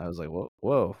Gollum. I was like,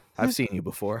 whoa, I've seen you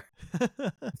before.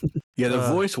 Yeah, the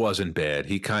Uh. voice wasn't bad.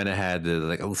 He kind of had the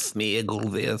like, oh,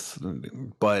 Smeagol this,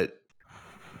 but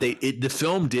the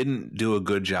film didn't do a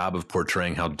good job of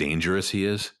portraying how dangerous he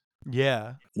is.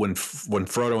 Yeah. When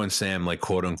Frodo and Sam like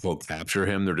quote unquote capture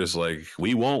him, they're just like,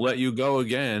 "We won't let you go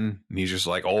again." And he's just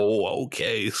like, "Oh,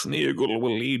 okay, Smeagol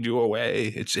will lead you away."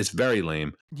 It's very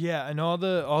lame. Yeah, and all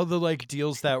the like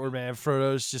deals that were made,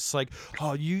 Frodo's just like,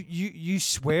 "Oh, you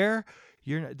swear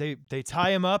you're not-" they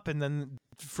tie him up, and then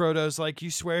Frodo's like,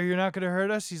 "You swear you're not going to hurt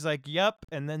us?" He's like, "Yep,"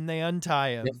 and then they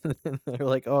untie him. They're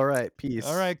like, all right, peace.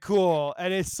 All right, cool.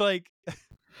 And it's like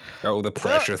Oh, the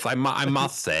precious! I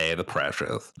must say, the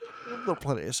precious. the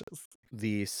places.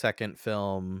 The second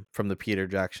film from the Peter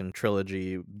Jackson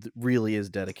trilogy really is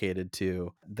dedicated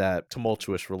to that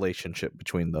tumultuous relationship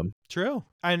between them. True.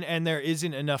 And there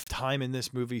isn't enough time in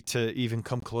this movie to even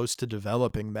come close to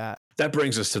developing that. That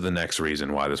brings us to the next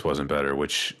reason why this wasn't better,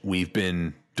 which we've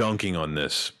been dunking on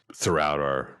this throughout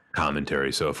our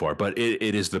commentary so far, but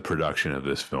it is the production of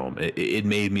this film. It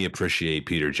made me appreciate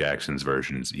Peter Jackson's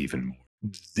versions even more.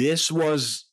 This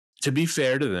was, to be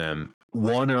fair to them,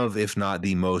 one of, if not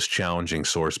the most challenging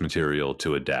source material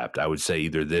to adapt. I would say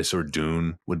either this or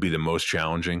Dune would be the most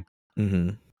challenging.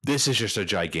 Mm-hmm. This is just a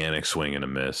gigantic swing and a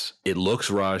miss. It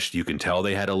looks rushed. You can tell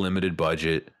they had a limited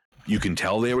budget. You can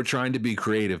tell they were trying to be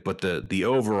creative, but the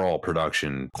overall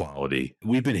production quality,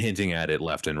 we've been hinting at it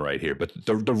left and right here, but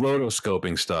the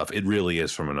rotoscoping stuff, it really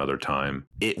is from another time.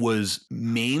 It was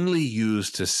mainly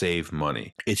used to save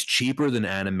money. It's cheaper than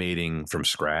animating from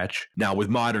scratch. Now, with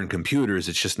modern computers,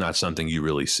 it's just not something you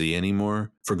really see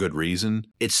anymore for good reason.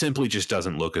 It simply just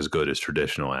doesn't look as good as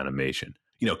traditional animation.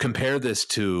 You know, compare this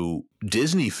to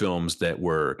Disney films that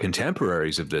were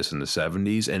contemporaries of this in the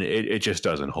 70s, and it just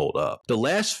doesn't hold up. The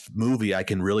last movie I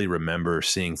can really remember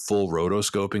seeing full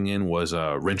rotoscoping in was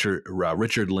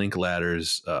Richard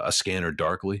Linklater's A Scanner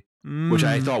Darkly, which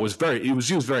I thought was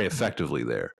used very effectively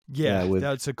there. Yeah, with-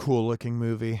 that's a cool looking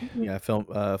movie. Yeah, film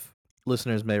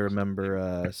listeners may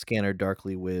remember Scanner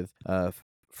Darkly with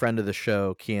friend of the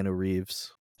show, Keanu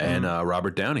Reeves And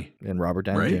Robert Downey, and Robert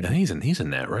Downey right? Jr. And he's in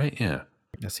that, right? Yeah.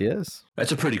 Yes, he is.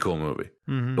 That's a pretty cool movie.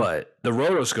 Mhm. But the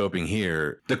rotoscoping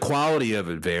here, the quality of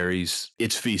it varies.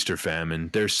 It's feast or famine.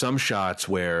 There's some shots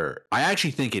where I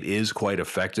actually think it is quite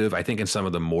effective. I think in some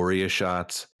of the Moria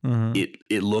shots, Mhm.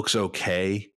 it looks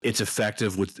okay. It's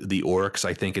effective with the orcs,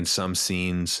 I think, in some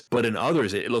scenes. But in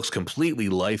others, it looks completely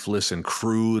lifeless and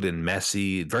crude and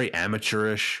messy, very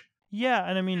amateurish. Yeah,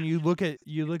 and I mean, you look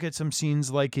at some scenes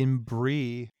like in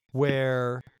Bree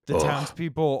where the Ugh.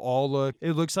 townspeople all look.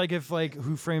 It looks like if like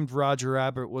Who Framed Roger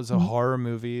Rabbit was a horror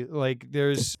movie. Like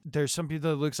there's some people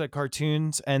that looks like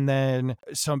cartoons, and then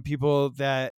some people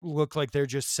that look like they're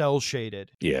just cell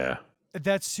shaded. Yeah.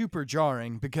 That's super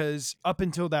jarring because up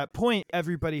until that point,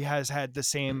 everybody has had the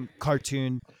same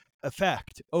cartoon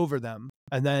effect over them.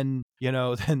 And then,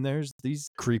 then there's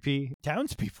these creepy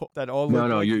townspeople that all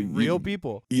look like real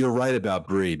people. You're right about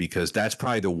Brie, because that's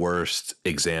probably the worst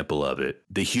example of it.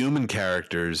 The human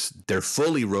characters, they're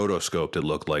fully rotoscoped, it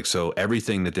looked like. So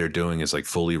everything that they're doing is like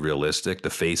fully realistic, the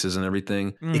faces and everything.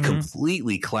 It Mhm.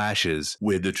 completely clashes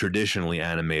with the traditionally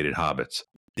animated hobbits.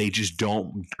 They just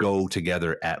don't go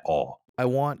together at all. I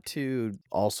want to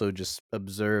also just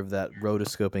observe that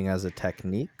rotoscoping as a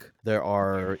technique. There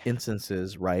are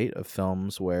instances, right, of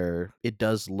films where it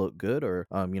does look good, or,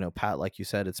 Pat, like you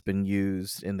said, it's been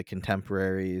used in the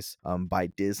contemporaries by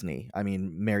Disney. I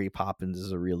mean, Mary Poppins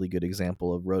is a really good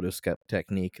example of rotoscope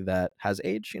technique that has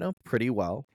aged, pretty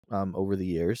well. Over the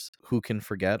years. Who can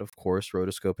forget, of course,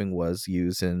 rotoscoping was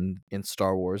used in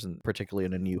Star Wars, and particularly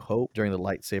in A New Hope during the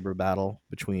lightsaber battle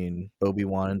between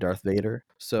Obi-Wan and Darth Vader.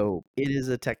 So it is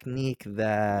a technique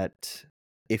that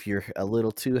if you're a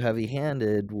little too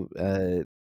heavy-handed,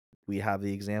 we have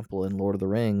the example in Lord of the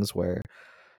Rings where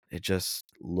it just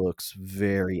looks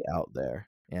very out there.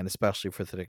 And especially for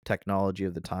the technology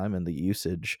of the time and the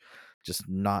usage, just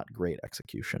not great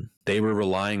execution. They were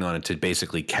relying on it to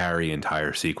basically carry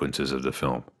entire sequences of the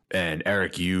film. And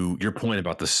Eric, your point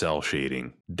about the cell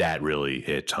shading, that really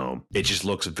hits home. It just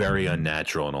looks very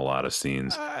unnatural in a lot of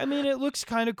scenes. I mean, it looks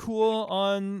kind of cool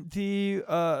on the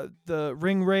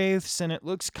ring wraiths, and it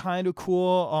looks kind of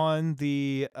cool on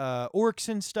the orcs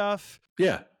and stuff.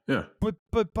 Yeah. Yeah.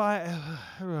 But by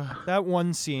that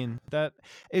one scene, that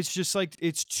it's just like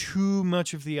it's too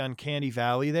much of the uncanny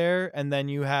valley there, and then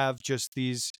you have just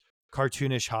these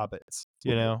cartoonish hobbits,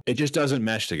 you know? It just doesn't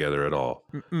mesh together at all.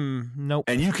 Nope.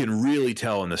 And you can really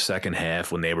tell in the second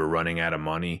half when they were running out of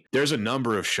money. There's a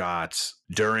number of shots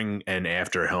during and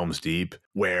after Helm's Deep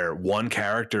where one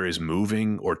character is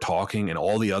moving or talking and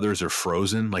all the others are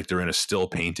frozen like they're in a still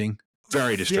painting.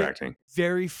 Very distracting.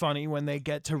 Very funny when they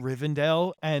get to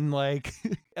Rivendell and like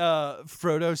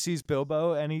Frodo sees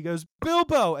Bilbo and he goes,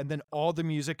 Bilbo! And then all the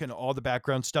music and all the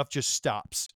background stuff just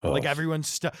stops. Oh. Like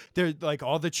everyone's they're like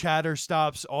all the chatter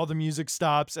stops, all the music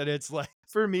stops, and it's like,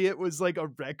 for me it was like a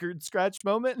record scratch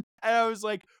moment. And I was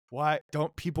like, why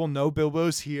don't people know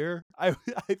Bilbo's here? I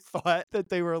thought that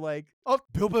they were like, oh,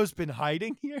 Bilbo's been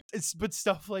hiding here. But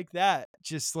stuff like that,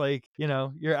 just like, you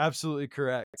know, you're absolutely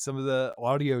correct. Some of the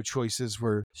audio choices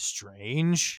were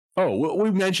strange. Oh, well, we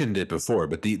mentioned it before,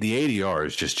 but the ADR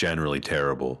is just generally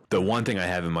terrible. The one thing I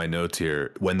have in my notes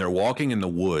here, when they're walking in the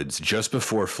woods just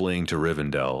before fleeing to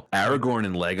Rivendell, Aragorn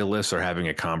and Legolas are having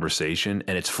a conversation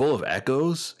and it's full of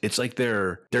echoes. It's like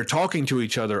they're talking to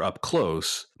each other up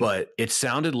close, but it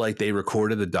sounded like they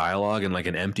recorded the dialogue in like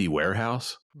an empty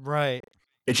warehouse. Right.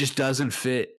 It just doesn't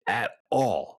fit at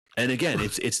all. And again,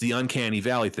 it's the uncanny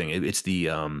valley thing. It's the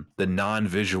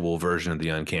non-visual version of the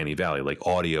uncanny valley, like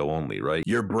audio only, right?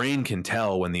 Your brain can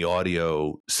tell when the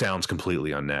audio sounds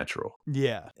completely unnatural.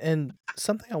 Yeah. And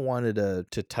something I wanted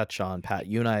to touch on, Pat,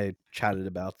 you and I chatted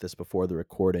about this before the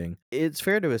recording. It's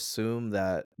fair to assume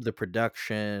that the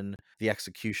production, the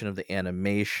execution of the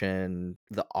animation,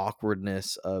 the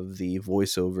awkwardness of the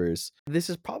voiceovers, this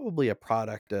is probably a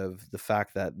product of the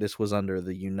fact that this was under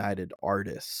the United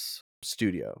Artists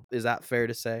studio. Is that fair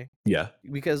to say? Yeah.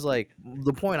 Because like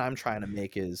the point I'm trying to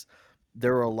make is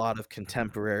there are a lot of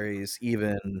contemporaries,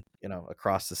 even, you know,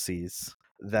 across the seas,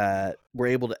 that were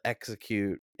able to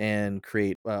execute and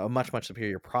create a much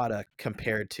superior product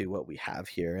compared to what we have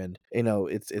here. And you know,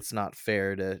 it's not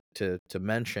fair to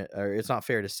mention, or it's not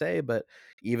fair to say, but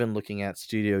even looking at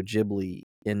Studio Ghibli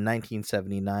in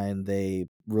 1979, they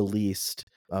released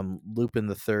Lupin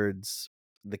the Third's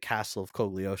The Castle of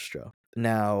Cagliostro.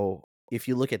 Now, if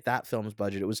you look at that film's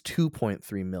budget, it was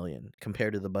 $2.3 million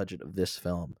compared to the budget of this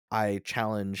film. I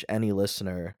challenge any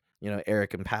listener, you know,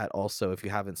 Eric and Pat also, if you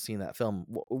haven't seen that film,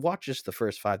 watch just the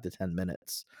first 5 to 10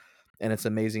 minutes. And it's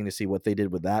amazing to see what they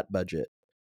did with that budget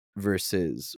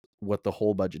versus what the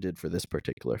whole budget did for this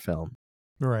particular film.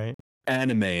 Right.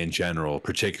 Anime in general,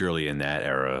 particularly in that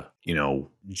era, you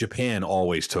know, Japan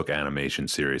always took animation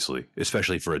seriously,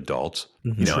 especially for adults.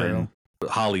 You know, and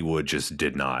Hollywood just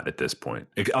did not at this point,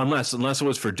 unless it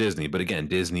was for Disney. But again,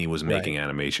 Disney was making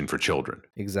animation for children.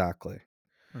 Exactly.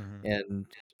 And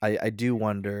I do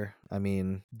wonder, I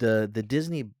mean, the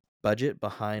Disney budget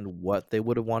behind what they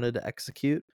would have wanted to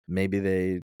execute, maybe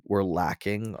they were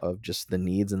lacking of just the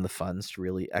needs and the funds to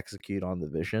really execute on the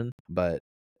vision. But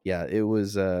yeah, it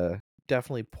was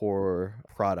definitely poor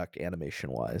product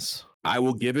animation wise. I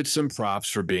will give it some props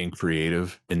for being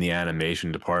creative in the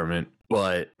animation department,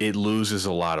 but it loses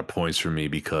a lot of points for me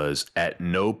because at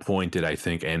no point did I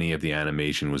think any of the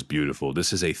animation was beautiful.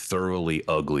 This is a thoroughly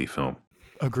ugly film.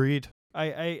 Agreed.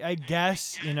 I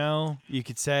guess, you know, you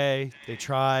could say they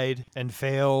tried and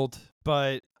failed,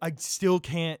 but I still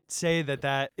can't say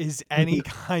that is any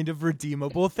kind of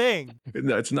redeemable thing.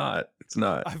 No, it's not. It's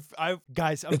not.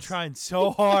 Guys, I'm trying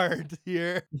so hard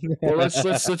here. Well,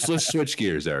 let's switch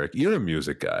gears, Eric. You're a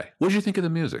music guy. What did you think of the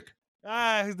music?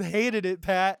 I hated it,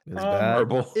 Pat. It was bad.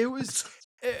 Horrible. It was.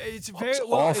 It's very It's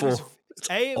awful.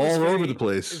 It was all very, over the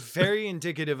place. Very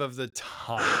indicative of the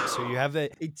time. So you have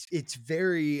that. It's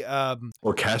very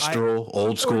orchestral,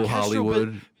 old school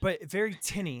Hollywood, but very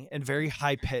tinny and very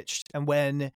high pitched. And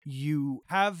when you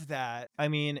have that, I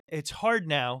mean, it's hard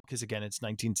now because again, it's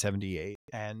 1978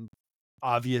 and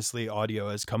obviously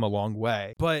audio has come a long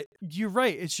way, but you're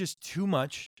right. It's just too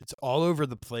much. It's all over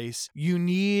the place. You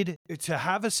need to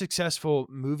have a successful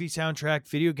movie soundtrack,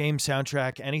 video game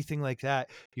soundtrack, anything like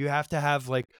that. You have to have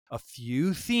like a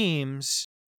few themes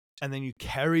and then you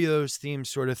carry those themes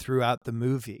sort of throughout the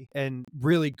movie. And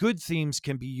really good themes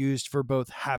can be used for both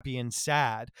happy and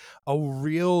sad. A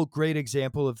real great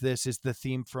example of this is the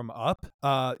theme from Up.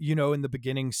 In the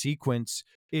beginning sequence,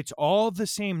 it's all the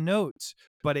same notes,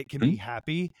 but it can be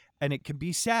happy and it can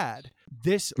be sad.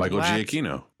 This Michael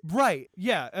Giacchino. Right.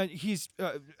 Yeah. He's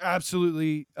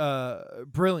absolutely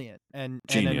brilliant and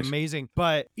amazing.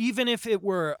 But even if it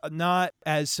were not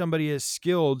as somebody as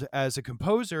skilled as a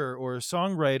composer or a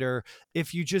songwriter,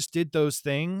 if you just did those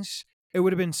things, it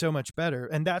would have been so much better.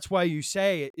 And that's why you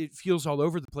say it feels all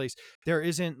over the place. There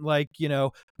isn't like,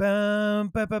 bum,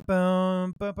 ba, ba,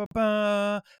 bum, ba, ba,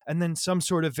 ba, and then some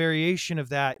sort of variation of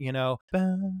that, bum,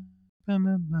 ba,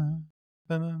 ba, ba.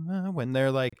 When they're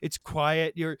like, it's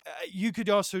quiet. You could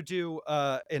also do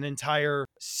an entire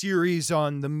series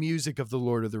on the music of the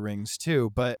Lord of the Rings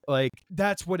too, but like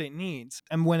that's what it needs.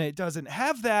 And when it doesn't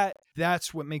have that,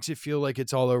 that's what makes it feel like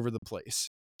it's all over the place.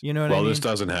 You know what I mean? Well, this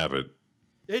doesn't have it.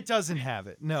 It doesn't have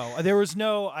it. No, there was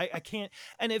no, I can't.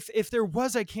 And if there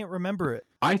was, I can't remember it.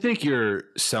 I think you're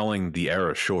selling the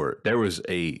era short. There was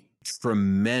a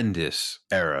tremendous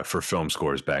era for film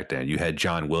scores back then. You had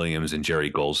John Williams and Jerry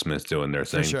Goldsmith doing their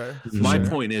thing. For sure. My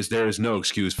point is there is no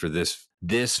excuse for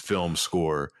this film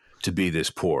score to be this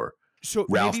poor. So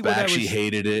Ralph Bakshi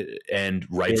hated it, and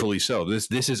rightfully so.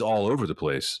 This is all over the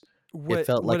place. It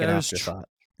felt like an afterthought.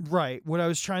 Right. What I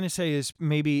was trying to say is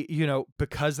maybe,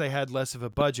 because they had less of a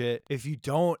budget, if you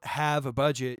don't have a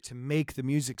budget to make the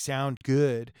music sound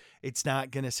good, it's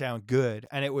not going to sound good.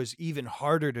 And it was even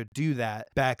harder to do that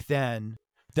back then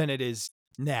than it is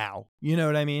now. You know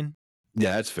what I mean?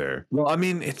 Yeah, that's fair. Well, I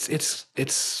mean,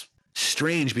 it's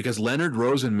strange because Leonard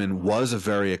Rosenman was a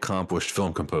very accomplished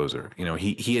film composer.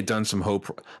 He had done some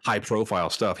high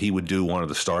profile stuff. He would do one of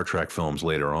the Star Trek films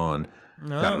later on.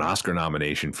 Got an Oscar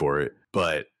nomination for it,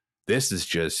 but this is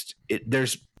just it.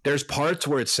 There's parts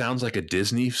where it sounds like a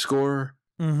Disney score,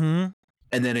 and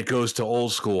then it goes to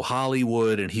old school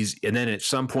Hollywood, and then at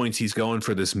some points he's going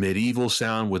for this medieval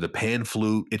sound with a pan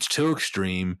flute. It's too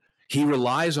extreme. He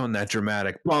relies on that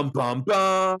dramatic bum bum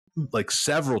bum like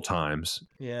several times.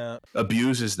 Yeah,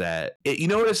 abuses that. You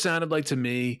know what it sounded like to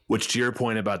me, which to your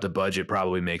point about the budget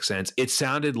probably makes sense. It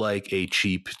sounded like a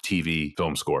cheap TV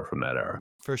film score from that era.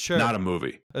 For sure. Not a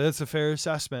movie. That's a fair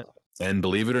assessment. And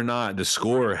believe it or not, the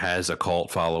score has a cult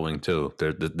following too.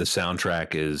 The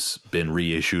soundtrack has been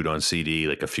reissued on CD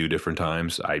like a few different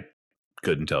times. I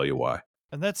couldn't tell you why.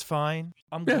 And that's fine.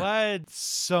 I'm glad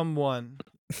someone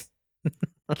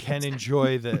can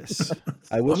enjoy this.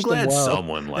 I'm glad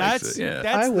someone likes it. Yeah.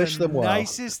 That's I wish the them well.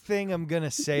 nicest thing I'm going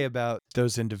to say about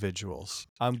those individuals.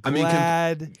 I'm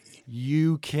glad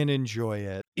you can enjoy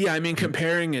it. Yeah, I mean,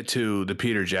 comparing it to the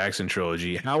Peter Jackson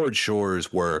trilogy, Howard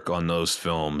Shore's work on those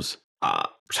films,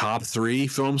 top 3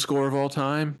 film score of all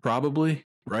time, probably,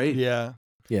 right? Yeah.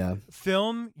 Yeah.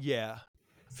 Film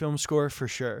score for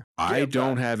sure. I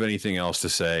don't have anything else to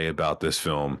say about this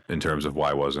film in terms of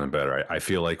why wasn't it better. I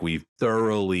feel like we've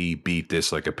thoroughly beat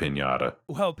this like a piñata.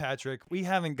 Well, Patrick, we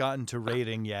haven't gotten to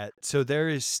rating yet, so there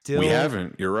is still... We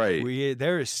haven't, you're right.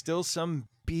 There is still some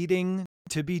beating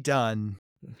to be done.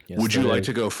 Yes, would you like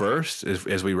to go first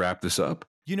as we wrap this up?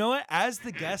 You know what? As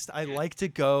the guest, I like to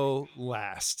go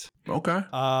last. Okay.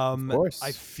 Of course.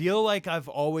 I feel like I've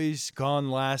always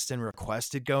gone last and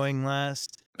requested going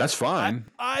last. That's fine.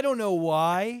 I don't know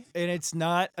why. And it's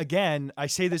not, again, I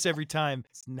say this every time,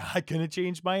 it's not going to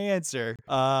change my answer.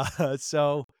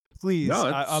 So please,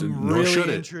 I'm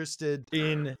really interested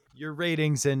in your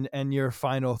ratings and your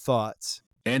final thoughts.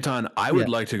 Anton, I would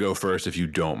like to go first if you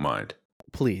don't mind.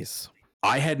 Please.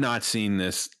 I had not seen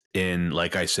this in,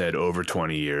 like I said, over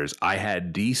 20 years. I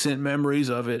had decent memories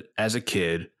of it as a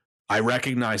kid. I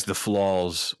recognized the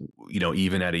flaws,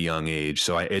 even at a young age.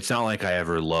 So it's not like I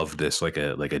ever loved this like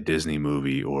a Disney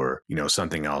movie or,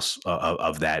 something else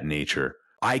of that nature.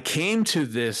 I came to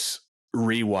this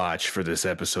rewatch for this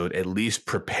episode at least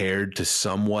prepared to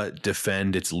somewhat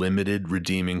defend its limited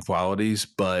redeeming qualities,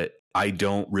 but I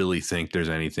don't really think there's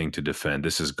anything to defend.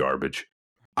 This is garbage.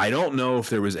 I don't know if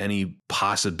there was any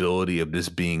possibility of this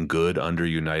being good under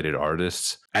United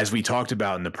Artists. As we talked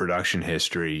about in the production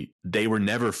history, they were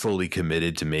never fully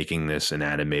committed to making this an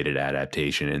animated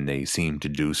adaptation, and they seemed to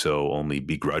do so only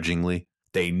begrudgingly.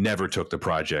 They never took the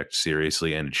project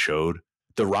seriously, and it showed.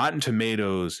 The Rotten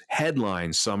Tomatoes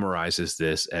headline summarizes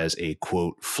this as a,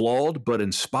 quote, flawed but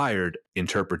inspired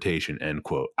interpretation, end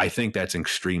quote. I think that's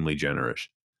extremely generous.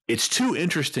 It's too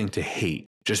interesting to hate,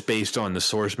 just based on the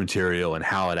source material and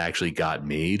how it actually got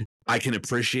made. I can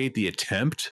appreciate the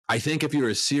attempt. I think if you're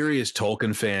a serious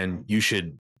Tolkien fan, you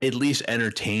should at least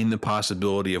entertain the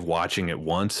possibility of watching it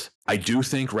once. I do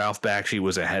think Ralph Bakshi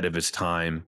was ahead of his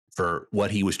time for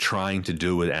what he was trying to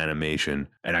do with animation.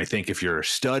 And I think if you're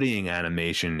studying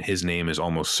animation, his name is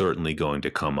almost certainly going to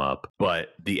come up. But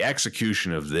the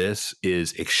execution of this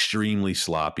is extremely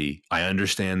sloppy. I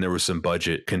understand there were some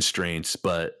budget constraints,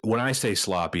 but when I say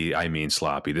sloppy, I mean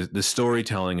sloppy. The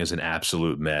storytelling is an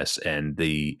absolute mess, and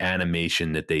the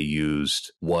animation that they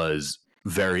used was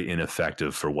very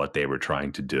ineffective for what they were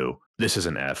trying to do. This is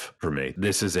an F for me.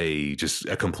 This is just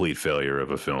a complete failure of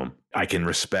a film. I can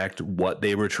respect what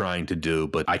they were trying to do,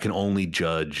 but I can only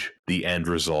judge the end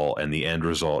result, and the end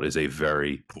result is a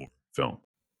very poor film.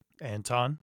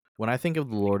 Anton? When I think of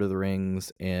The Lord of the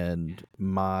Rings and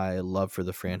my love for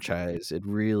the franchise, it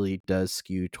really does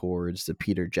skew towards the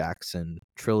Peter Jackson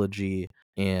trilogy,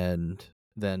 and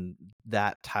then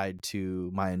that tied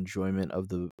to my enjoyment of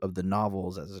the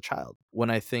novels as a child. When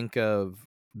I think of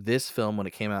this film, when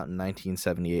it came out in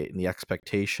 1978, and the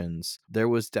expectations, there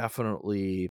was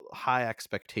definitely high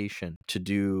expectation to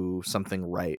do something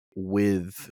right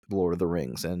with Lord of the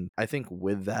Rings. And I think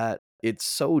with that, it's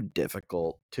so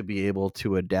difficult to be able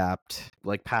to adapt,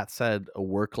 like Pat said, a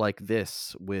work like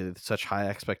this with such high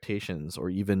expectations, or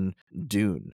even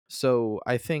Dune. So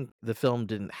I think the film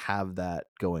didn't have that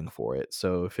going for it.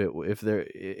 So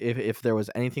if there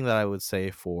was anything that I would say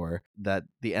for that,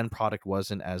 the end product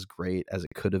wasn't as great as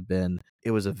it could have been.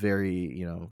 It was a very,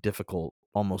 difficult,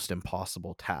 almost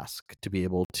impossible task to be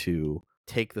able to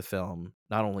take the film,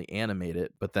 not only animate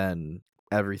it, but then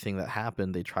everything that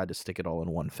happened, they tried to stick it all in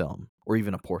one film, or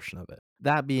even a portion of it.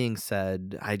 That being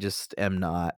said, I just am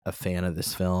not a fan of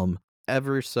this film.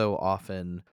 Ever so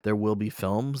often, there will be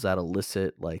films that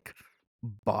elicit like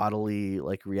bodily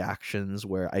like reactions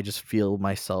where I just feel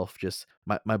myself just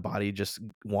my body just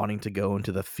wanting to go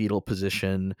into the fetal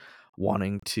position,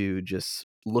 wanting to just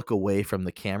look away from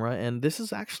the camera. And this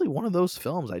is actually one of those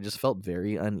films. I just felt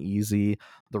very uneasy.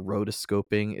 The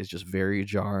rotoscoping is just very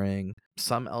jarring.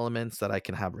 Some elements that I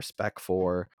can have respect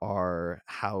for are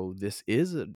how this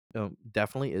is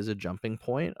definitely is a jumping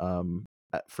point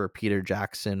for Peter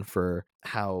Jackson, for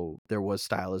how there was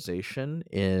stylization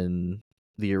in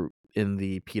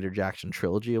the Peter Jackson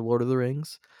trilogy of Lord of the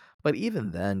Rings. But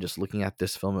even then, just looking at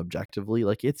this film objectively,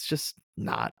 like, it's just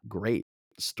not great.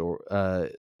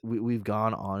 We've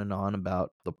gone on and on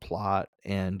about the plot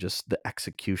and just the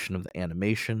execution of the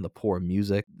animation, the poor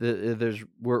music.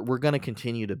 We're gonna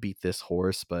continue to beat this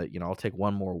horse, but I'll take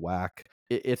one more whack.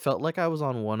 It felt like I was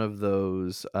on one of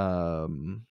those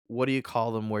what do you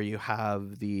call them, where you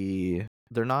have they're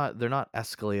not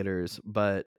escalators,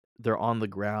 but they're on the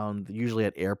ground, usually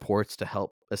at airports, to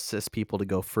help assist people to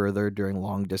go further during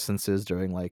long distances,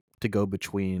 during like to go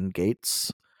between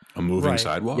gates. A moving Right.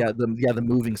 sidewalk? The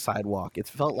moving sidewalk. It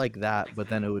felt like that, but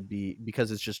then it would be, because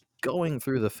it's just going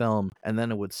through the film, and then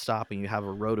it would stop, and you'd have a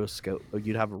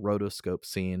rotoscope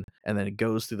scene, and then it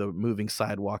goes through the moving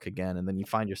sidewalk again, and then you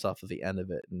find yourself at the end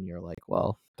of it, and you're like,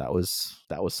 well, that was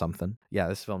something. Yeah,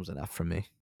 this film's enough for me.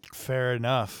 Fair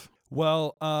enough.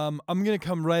 Well, I'm going to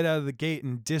come right out of the gate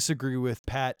and disagree with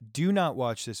Pat. Do not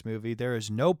watch this movie. There is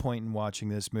no point in watching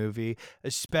this movie,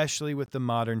 especially with the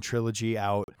modern trilogy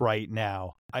out right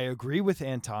now. I agree with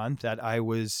Anton that I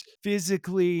was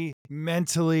physically,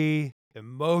 mentally,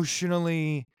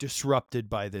 emotionally disrupted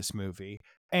by this movie.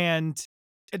 And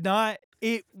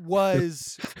it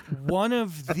was one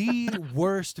of the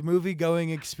worst movie-going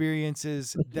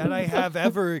experiences that I have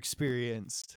ever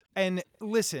experienced. And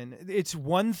listen, it's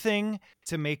one thing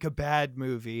to make a bad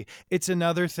movie. It's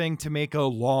another thing to make a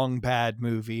long, bad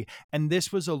movie. And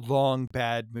this was a long,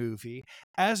 bad movie.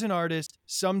 As an artist,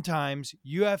 sometimes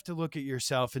you have to look at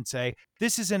yourself and say,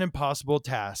 this is an impossible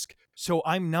task, so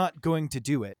I'm not going to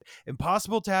do it.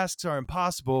 Impossible tasks are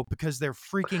impossible because they're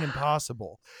freaking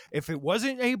impossible. If it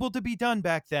wasn't able to be done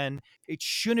back then, it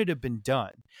shouldn't have been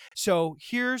done. So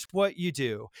here's what you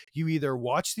do. You either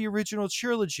watch the original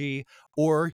trilogy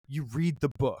or you read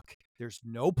the book. There's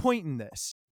no point in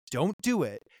this. Don't do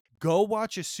it. Go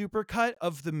watch a supercut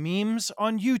of the memes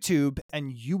on YouTube,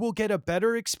 and you will get a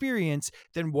better experience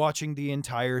than watching the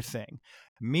entire thing.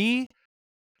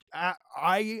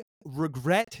 I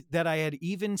regret that I had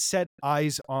even set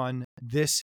eyes on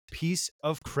this piece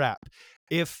of crap.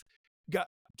 Even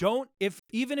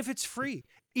if it's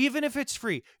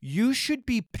free, you should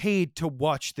be paid to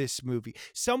watch this movie.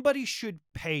 Somebody should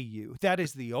pay you. That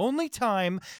is the only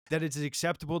time that it's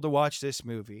acceptable to watch this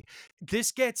movie.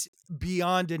 This gets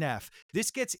beyond an F.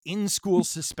 This gets in-school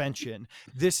suspension.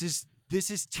 This is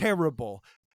terrible.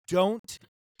 Don't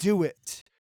do it.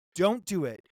 Don't do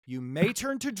it. You may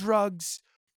turn to drugs.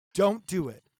 Don't do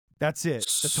it. That's it.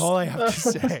 That's all I have to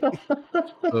say.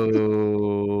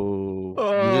 Oh. No.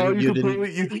 Oh, You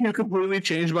didn't. you completely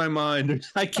changed my mind.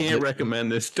 I can't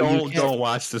recommend this. Don't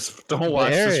watch this. Don't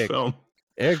watch this Eric, film.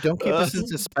 Eric, don't keep us in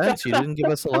suspense. You didn't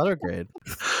give us a letter grade.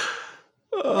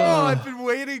 Oh, I've been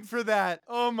waiting for that.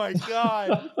 Oh my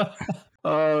god.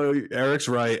 Oh, Eric's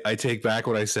right. I take back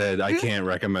what I said. I can't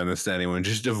recommend this to anyone.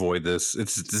 Just avoid this.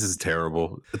 This is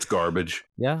terrible. It's garbage.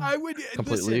 Yeah, I would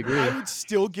completely agree. I would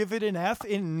still give it an F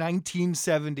in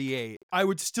 1978. I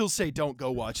would still say don't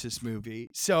go watch this movie.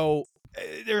 So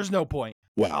there's no point.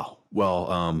 Wow.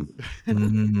 Well,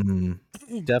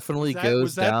 definitely goes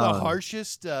was that down. the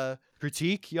harshest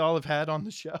critique y'all have had on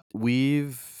the show?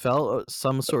 We've felt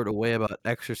some sort of way about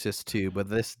Exorcist 2, but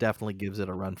this definitely gives it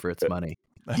a run for its money.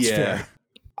 That's fair.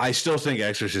 I still think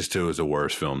Exorcist 2 is a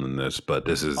worse film than this, but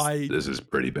this is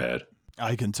pretty bad.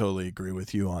 I can totally agree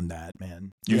with you on that,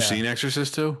 man. You've seen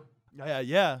Exorcist 2?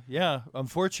 Yeah.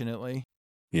 Unfortunately.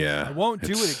 Yeah. I won't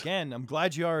do it again. I'm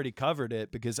glad you already covered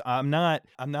it because I'm not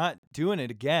doing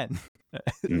it again.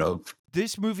 No.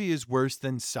 This movie is worse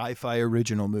than sci-fi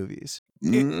original movies.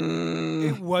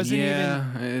 It wasn't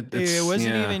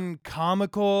even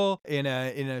comical in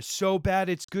a so bad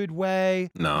it's good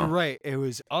way. No. You're right. It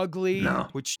was ugly. No.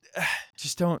 Which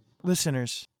just don't,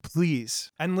 listeners,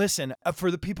 please. And listen,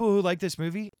 for the people who like this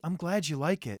movie, I'm glad you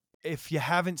like it. If you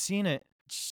haven't seen it,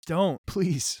 just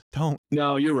please don't.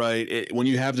 No, you're right. When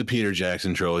you have the Peter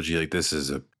Jackson trilogy, like this is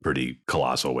a pretty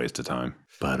colossal waste of time.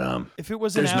 But if it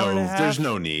was an hour and a half, there's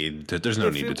no need to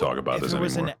talk about this anymore.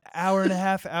 If it was an hour and a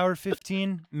half, hour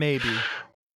 15, maybe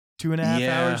 2.5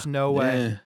 hours, no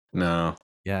way. No.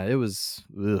 Yeah, it was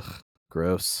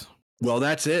gross. Well,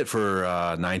 that's it for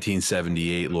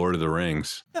 1978 Lord of the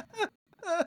Rings.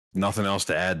 Nothing else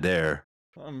to add there.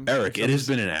 Eric, it has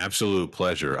been an absolute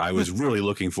pleasure. I was really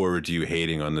looking forward to you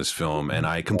hating on this film, and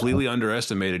I completely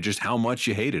underestimated just how much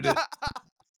you hated it.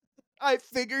 I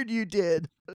figured you did.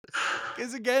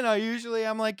 Because again,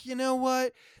 I'm like, you know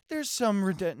what? There's some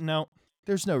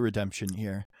there's no redemption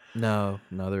here. No,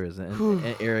 there isn't.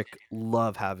 And Eric,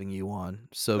 love having you on.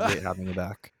 So great having you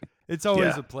back. It's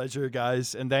always a pleasure,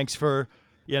 guys. And thanks for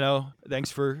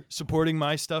supporting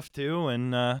my stuff too.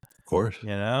 And of course.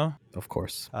 Of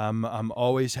course. I'm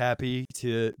always happy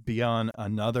to be on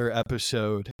another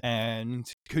episode.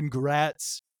 And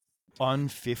congrats on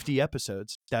 50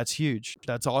 episodes. That's huge.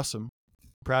 That's awesome.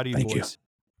 Proud of you, boys.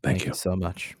 Thank you so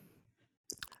much.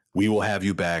 We will have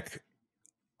you back,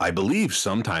 I believe,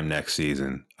 sometime next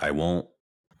season. I won't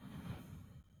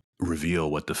reveal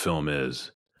what the film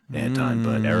is at time,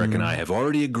 but Eric and I have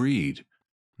already agreed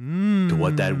to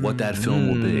what that film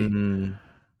will be.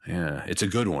 Yeah, it's a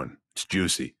good one. It's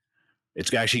juicy.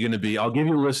 It's actually going to be, I'll give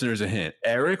you listeners a hint.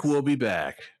 Eric will be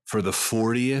back for the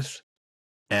 40th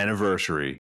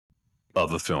anniversary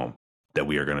of a film that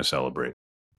we are going to celebrate.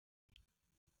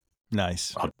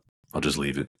 Nice. I'll just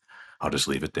leave it. I'll just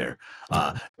leave it there.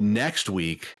 Next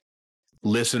week,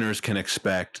 listeners can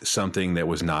expect something that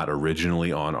was not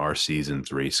originally on our season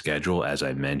 3 schedule. As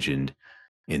I mentioned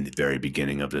in the very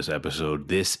beginning of this episode,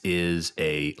 this is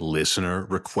a listener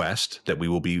request that we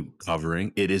will be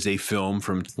covering. It is a film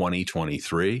from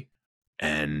 2023,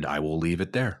 and I will leave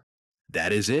it there.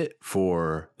 That is it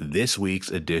for this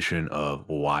week's edition of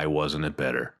Why Wasn't It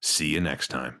Better? See you next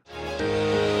time.